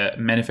costs, where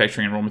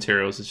manufacturing and raw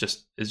materials is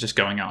just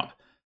going up.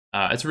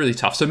 it's really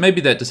tough. So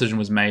maybe that decision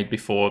was made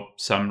before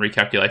some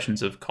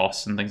recalculations of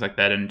costs and things like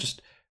that, and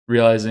just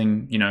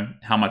realizing,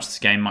 how much this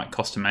game might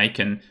cost to make,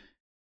 and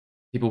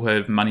people who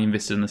have money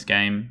invested in this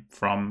game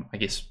from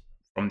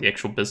the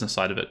actual business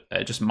side of it,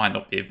 it just might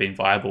not have been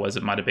viable as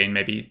it might have been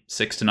maybe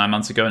 6 to 9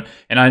 months ago.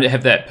 And I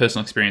have that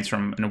personal experience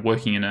from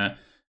working in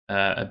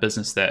a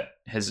business that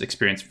has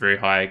experienced very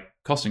high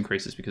cost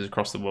increases, because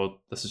across the world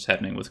this is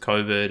happening with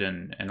COVID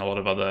and a lot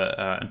of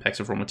other impacts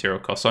of raw material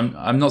costs. So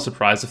I'm not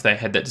surprised if they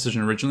had that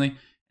decision originally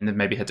and then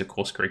maybe had to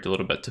course correct a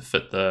little bit to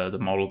fit the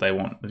model they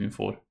want moving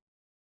forward.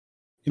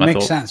 It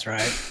makes sense,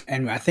 right?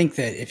 And I think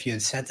that if you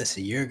had said this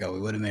a year ago, we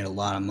would have made a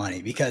lot of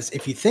money, because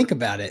if you think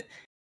about it,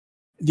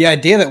 the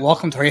idea that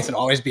Welcome to Wraith would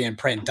always be in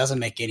print doesn't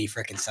make any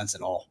freaking sense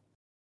at all.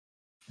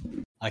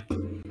 Like,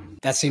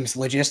 that seems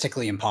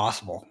logistically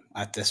impossible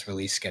at this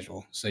release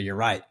schedule. So you're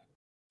right.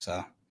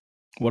 So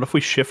what if we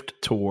shift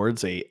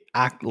towards a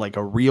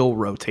real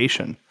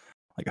rotation,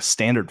 like a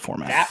standard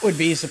format? That would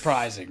be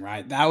surprising,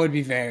 right? That would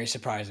be very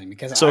surprising,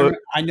 because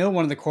I know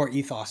one of the core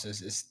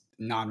ethoses is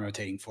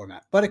non-rotating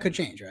format, but it could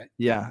change, right?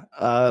 Yeah.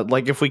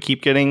 Like if we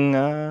keep getting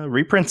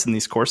reprints in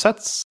these core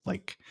sets,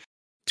 like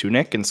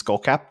Tunic and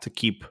Skullcap, to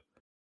keep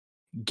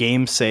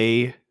game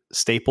say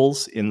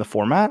staples in the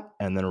format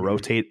and then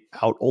rotate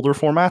out older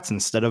formats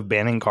instead of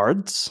banning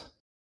cards.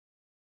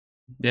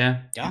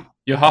 Yeah.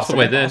 You're half the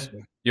way there.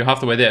 You're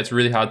half the way there. It's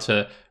really hard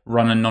to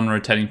run a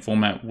non-rotating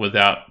format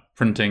without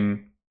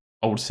printing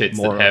old sets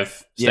that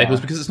have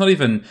staples, because it's not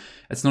even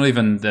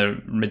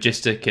the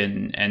Majestic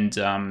and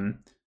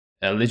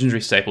legendary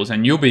staples.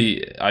 And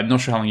I'm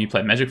not sure how long you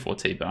played Magic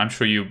 4T, but I'm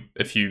sure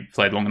if you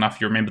played long enough,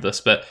 you remember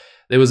this. But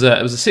it was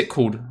a set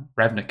called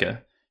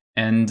Ravnica.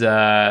 And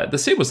the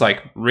set was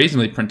like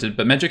reasonably printed,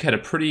 but Magic had a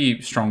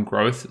pretty strong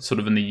growth sort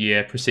of in the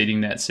year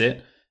preceding that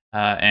set.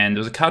 And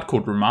there was a card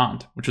called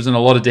Remand, which was in a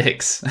lot of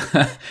decks.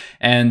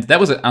 And that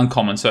was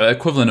uncommon, so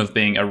equivalent of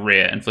being a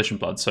rare in Flesh and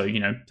Blood. So,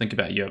 think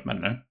about your, I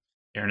don't know,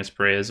 Erin's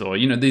Prayers, or,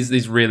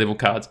 these rare level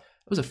cards.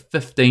 It was a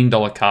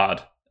 $15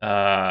 card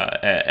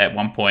at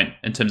one point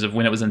in terms of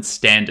when it was in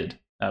standard,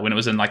 when it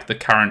was in like the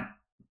current,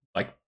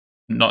 like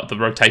not the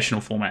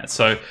rotational format.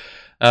 So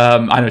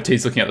I know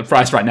T's looking at the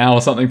price right now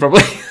or something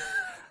probably.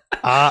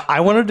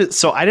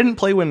 I didn't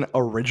play when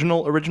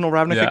original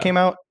Ravnica came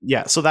out.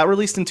 Yeah, so that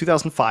released in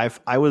 2005.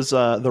 I was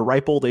the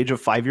ripe old age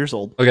of 5 years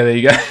old. Okay, there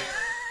you go.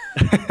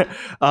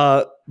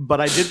 But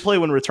I did play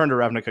when Return to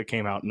Ravnica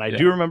came out, and I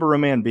do remember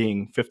Remand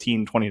being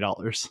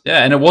 $15-$20.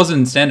 Yeah, and it was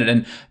in standard,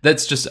 and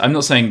that's just, I'm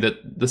not saying that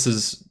this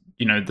is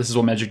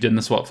what Magic did and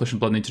this is what Flesh and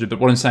Blood need to do, but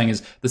what I'm saying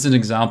is this is an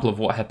example of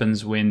what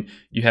happens when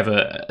you have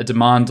a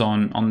demand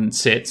on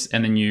sets,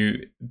 and then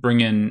you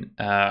bring in,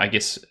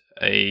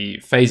 a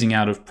phasing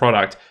out of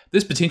product.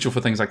 There's potential for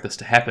things like this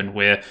to happen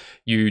where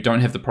you don't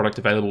have the product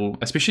available.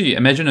 Especially,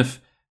 imagine if,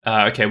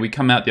 we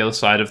come out the other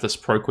side of this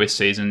ProQuest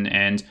season,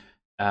 and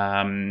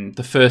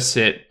the first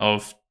set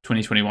of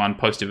 2021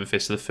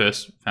 post-Everfest, so the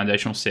first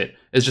foundational set,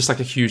 is just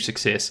like a huge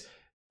success.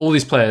 All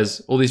these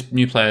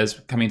new players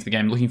coming into the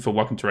game looking for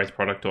Welcome to Wraith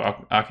product or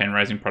Arcane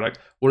Rising product.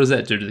 What does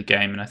that do to the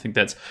game? And I think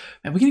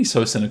we're getting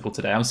so cynical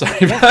today. I'm sorry.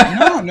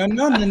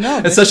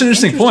 No. It's such an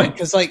interesting point,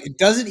 because it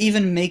doesn't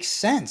even make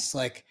sense.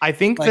 I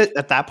think that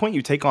at that point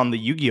you take on the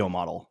Yu-Gi-Oh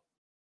model.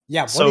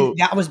 Yeah.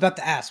 I was about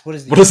to ask. What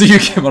is the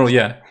Yu-Gi-Oh model?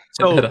 Yeah.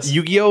 So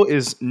Yu-Gi-Oh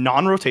is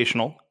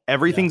non-rotational.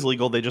 Everything's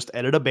legal. They just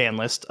edit a ban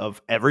list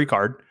of every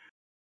card,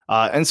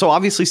 and so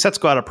obviously sets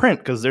go out of print,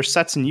 because there's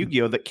sets in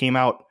Yu-Gi-Oh that came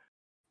out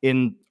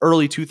in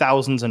early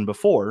 2000s and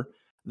before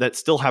that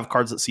still have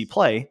cards that see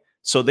play.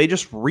 So they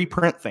just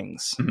reprint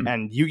things. Mm-hmm.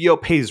 And Yu-Gi-Oh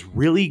pays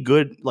really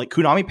good,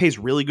 Konami pays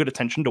really good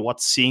attention to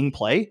what's seeing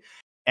play,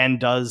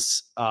 and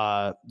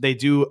they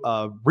do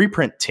a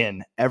reprint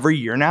tin every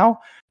year now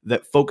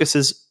that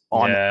focuses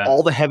on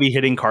all the heavy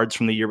hitting cards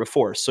from the year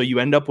before. So you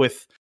end up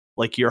with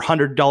your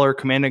 $100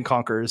 Command and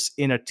Conquers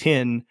in a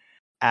tin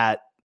at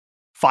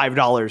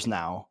 $5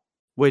 now,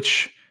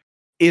 which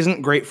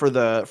isn't great for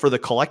the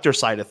collector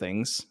side of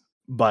things,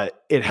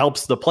 but it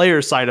helps the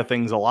player side of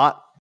things a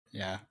lot.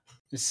 Yeah.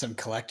 There's some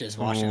collectors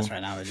watching us right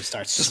now that just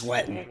start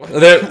sweating.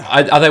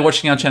 Are they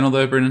watching our channel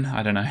though, Brennan?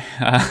 I don't know.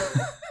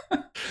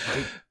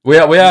 we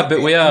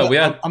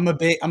are. I'm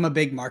a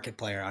big market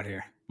player out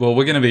here. Well,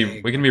 we're gonna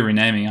be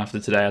renaming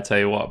after today, I'll tell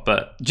you what.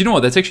 But do you know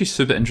what? That's actually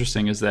super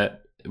interesting, is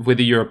that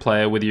whether you're a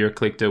player, whether you're a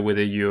collector,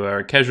 whether you are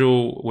a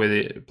casual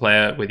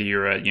whether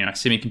you're a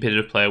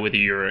semi-competitive player, whether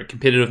you're a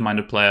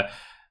competitive-minded player,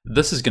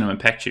 this is going to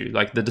impact you.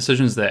 Like the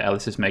decisions that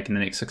LSS make in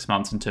the next 6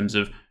 months in terms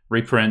of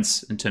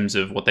reprints, in terms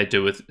of what they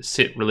do with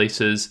set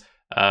releases.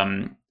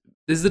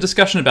 There's the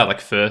discussion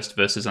about first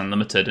versus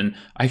unlimited, and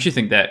I actually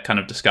think that kind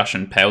of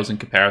discussion pales in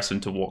comparison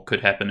to what could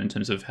happen in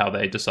terms of how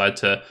they decide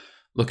to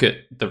look at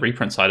the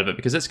reprint side of it,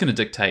 because it's going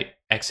to dictate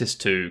access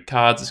to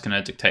cards. It's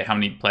going to dictate how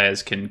many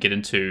players can get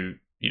into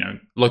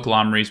local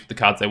armories with the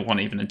cards they want,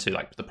 even into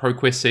the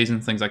ProQuest season,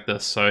 things like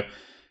this. So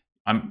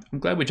I'm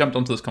glad we jumped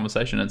onto this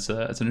conversation. It's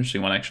an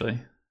interesting one, actually.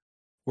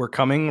 We're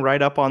coming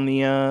right up on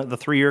the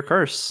 3-year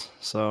curse,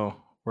 so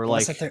Where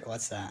What's like that?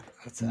 What's that?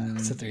 What's the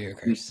 3-year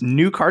curse?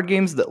 new card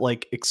games that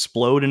like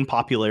explode in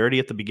popularity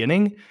at the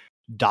beginning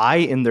die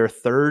in their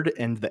third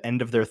and the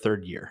end of their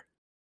third year.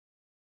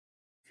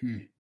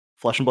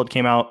 Flesh and Blood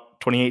came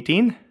out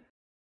 2018?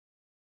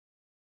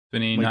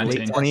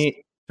 2019.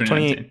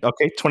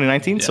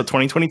 2019. Yeah. So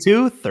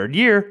 2022, third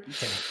year.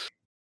 Okay.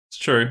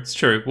 It's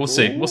true. We'll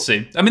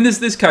see. I mean,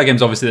 there's card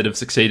games obviously that have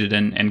succeeded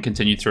and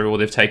continued through, or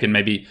they've taken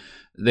maybe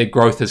their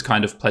growth has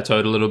kind of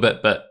plateaued a little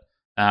bit. But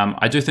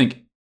I do think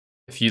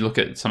if you look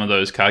at some of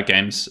those card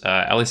games,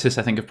 LSS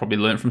I think have probably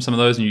learned from some of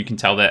those, and you can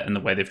tell that in the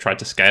way they've tried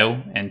to scale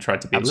and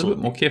tried to be a little bit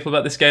more careful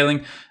about their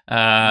scaling.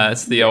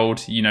 It's the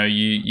old,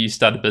 you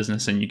start a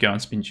business and you go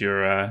and spend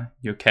your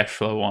cash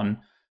flow on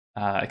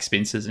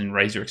expenses and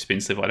raise your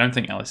expense level. I don't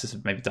think LSS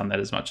have maybe done that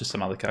as much as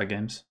some other card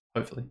games.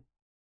 Hopefully.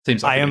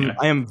 Seems like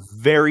I am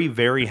very,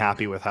 very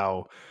happy with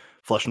how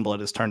Flesh and Blood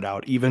has turned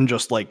out. Even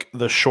just like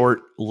the short,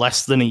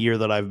 less than a year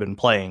that I've been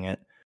playing it,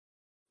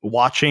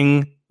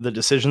 watching the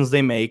decisions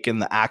they make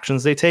and the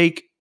actions they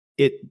take,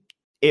 it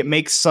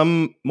makes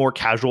some more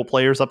casual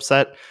players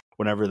upset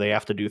whenever they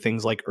have to do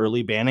things like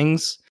early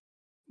bannings.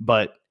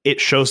 But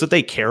it shows that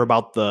they care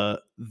about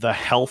the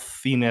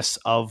healthiness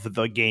of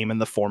the game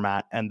and the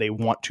format, and they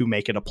want to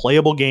make it a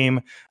playable game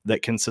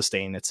that can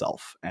sustain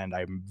itself. And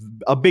I'm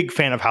a big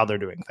fan of how they're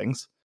doing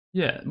things.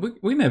 Yeah,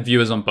 we may have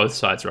viewers on both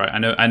sides, right?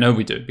 I know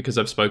we do, because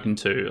I've spoken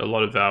to a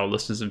lot of our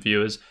listeners and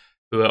viewers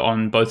who are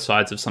on both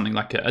sides of something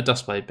like a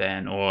Dustblade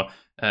ban or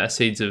a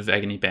Seeds of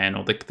Agony ban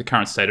or the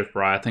current state of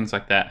Briar, things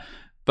like that.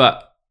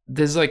 But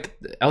there's like,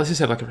 LSS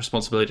have like a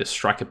responsibility to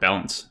strike a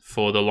balance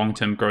for the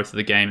long-term growth of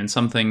the game, and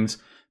some things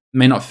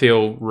may not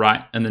feel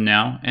right in the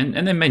now, and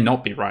they may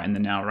not be right in the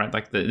now, right?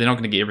 Like they're not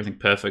going to get everything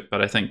perfect,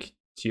 but I think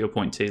to your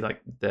point, T,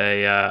 like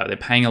they're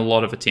paying a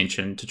lot of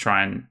attention to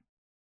try and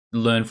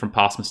learn from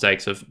past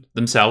mistakes of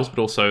themselves, but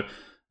also,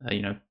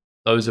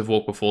 those who've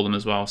walked before them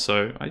as well.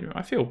 So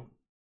I feel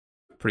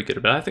pretty good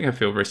about it. I think I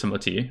feel very similar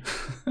to you.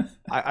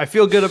 I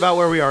feel good about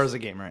where we are as a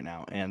game right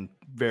now, and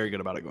very good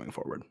about it going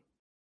forward.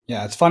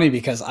 Yeah, it's funny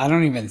because I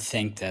don't even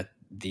think that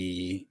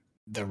the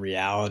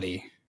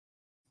reality,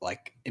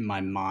 like in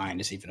my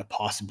mind, is even a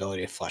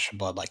possibility of Flesh and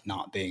Blood like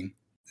not being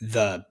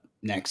the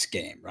next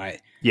game,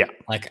 right? Yeah.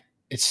 Like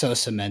it's so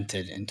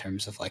cemented in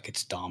terms of like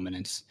its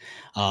dominance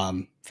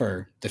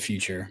for the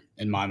future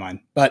in my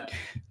mind. But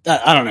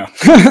I don't know.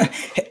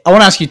 I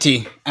want to ask you,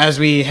 T, as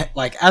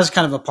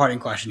kind of a parting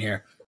question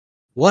here,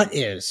 what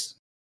is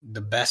the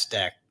best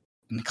deck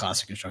in the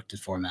Classic Constructed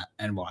format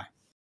and why?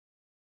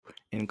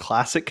 In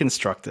Classic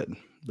Constructed,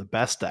 the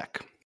best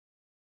deck.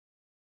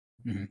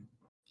 Mm-hmm.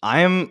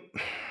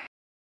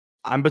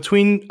 I'm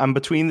between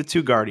the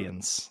two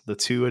Guardians, the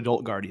two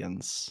adult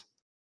Guardians.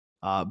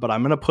 But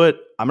I'm gonna put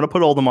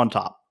Oldhim on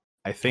top.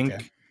 I think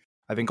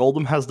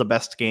Oldhim has the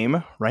best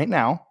game right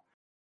now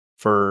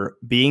for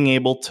being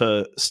able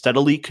to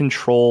steadily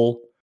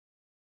control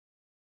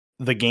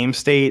the game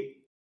state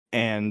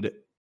and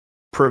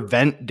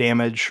prevent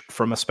damage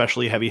from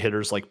especially heavy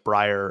hitters like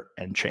Briar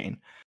and Chain.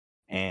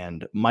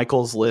 And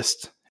Michael's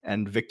list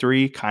and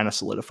victory kind of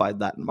solidified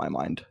that in my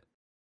mind.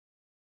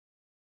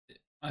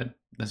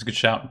 That's a good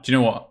shout. Do you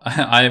know what?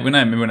 When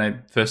I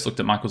first looked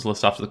at Michael's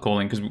list after the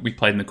calling, because we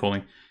played in the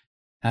calling,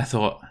 and I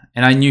thought,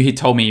 and I knew he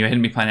told me you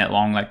hadn't been playing that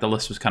long, like the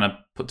list was kind of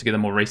put together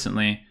more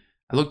recently.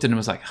 I looked at it and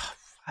was like, oh,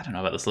 I don't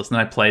know about this list. And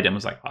then I played it and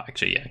was like, oh,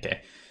 actually, yeah,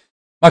 okay.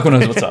 Michael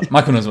knows what's up.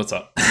 Michael knows what's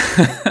up.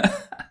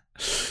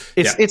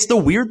 It's the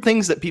weird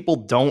things that people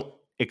don't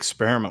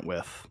experiment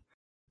with,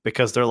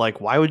 because they're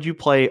like, why would you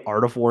play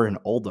Art of War in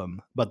Oldhim?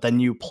 But then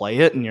you play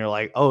it and you're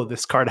like, oh,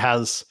 this card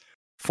has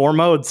 4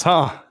 modes,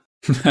 huh?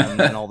 And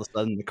then all of a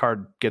sudden the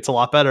card gets a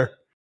lot better.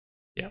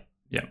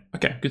 Yeah.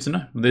 Okay, good to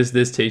know.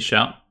 There's T's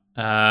shout.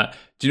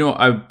 Do you know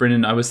what,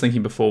 Brendan, I was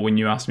thinking before when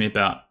you asked me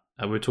about,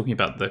 we were talking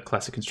about the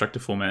Classic Constructor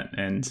format,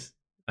 and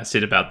I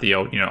said about the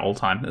old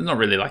time. It's not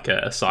really like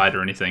a side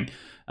or anything.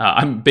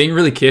 I'm being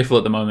really careful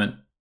at the moment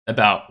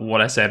about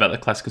what I say about the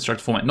Classic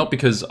Constructor format, not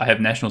because I have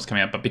Nationals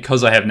coming up, but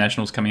because I have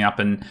Nationals coming up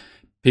and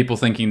people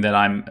thinking that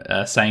I'm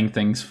saying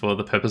things for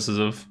the purposes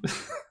of,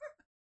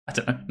 I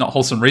don't know, not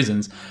wholesome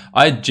reasons.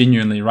 I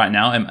genuinely right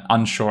now am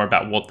unsure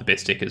about what the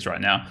best deck is right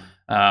now.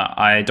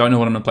 I don't know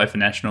what I'm going to play for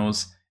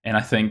Nationals, and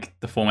I think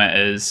the format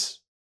is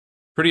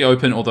pretty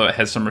open, although it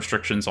has some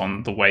restrictions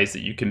on the ways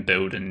that you can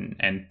build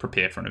and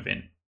prepare for an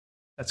event.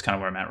 That's kind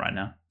of where I'm at right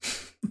now.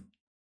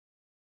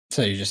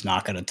 So you're just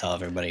not going to tell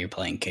everybody you're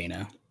playing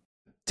Kano?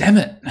 Damn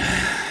it.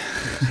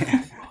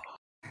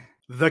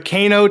 The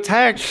Kano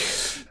tech.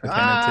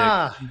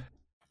 Tech.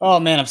 Oh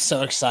man, I'm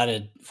so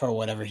excited for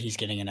whatever he's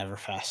getting in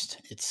Everfest.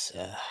 It's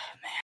man.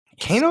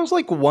 Kano's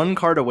like 1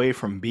 card away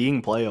from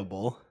being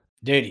playable.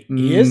 Dude,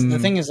 he is. The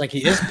thing is, like,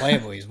 he is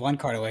playable. He's 1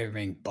 card away from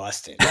being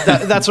busted.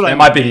 That's what that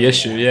might be the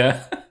issue.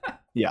 Yeah.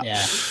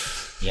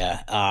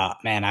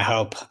 Man, I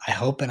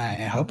hope and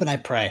I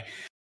pray.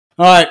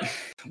 All right.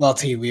 Well,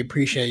 T, we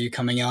appreciate you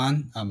coming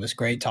on. It was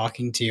great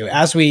talking to you.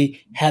 As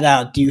we head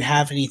out, do you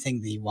have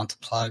anything that you want to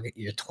plug?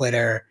 Your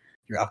Twitter,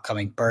 your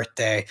upcoming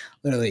birthday,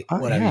 literally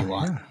whatever you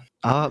want.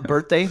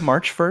 Birthday,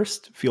 March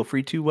 1st. Feel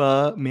free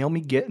to mail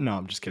me No,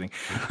 I'm just kidding.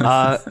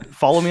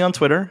 Follow me on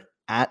Twitter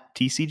at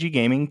TCG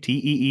Gaming,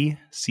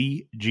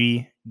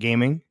 TEECG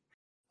Gaming.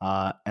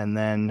 And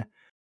then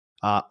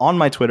on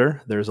my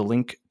Twitter, there's a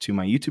link to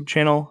my YouTube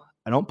channel.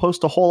 I don't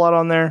post a whole lot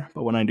on there,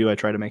 but when I do, I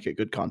try to make it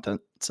good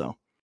content. So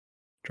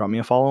drop me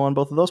a follow on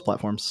both of those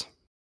platforms.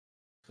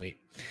 Sweet.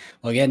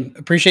 Well, again,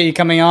 appreciate you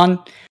coming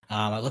on.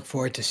 I look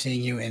forward to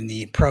seeing you in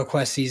the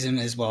ProQuest season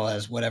as well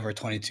as whatever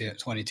 22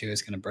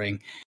 is going to bring.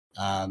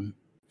 And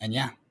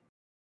yeah.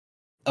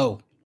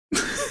 Oh.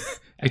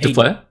 Active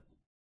player?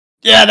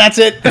 Yeah, that's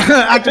it.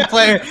 Active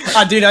player.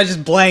 Dude, I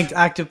just blanked.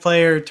 Active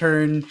player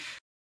turn.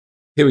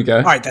 Here we go.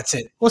 All right, that's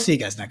it. We'll see you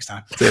guys next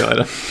time. See you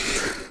later.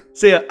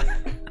 See ya.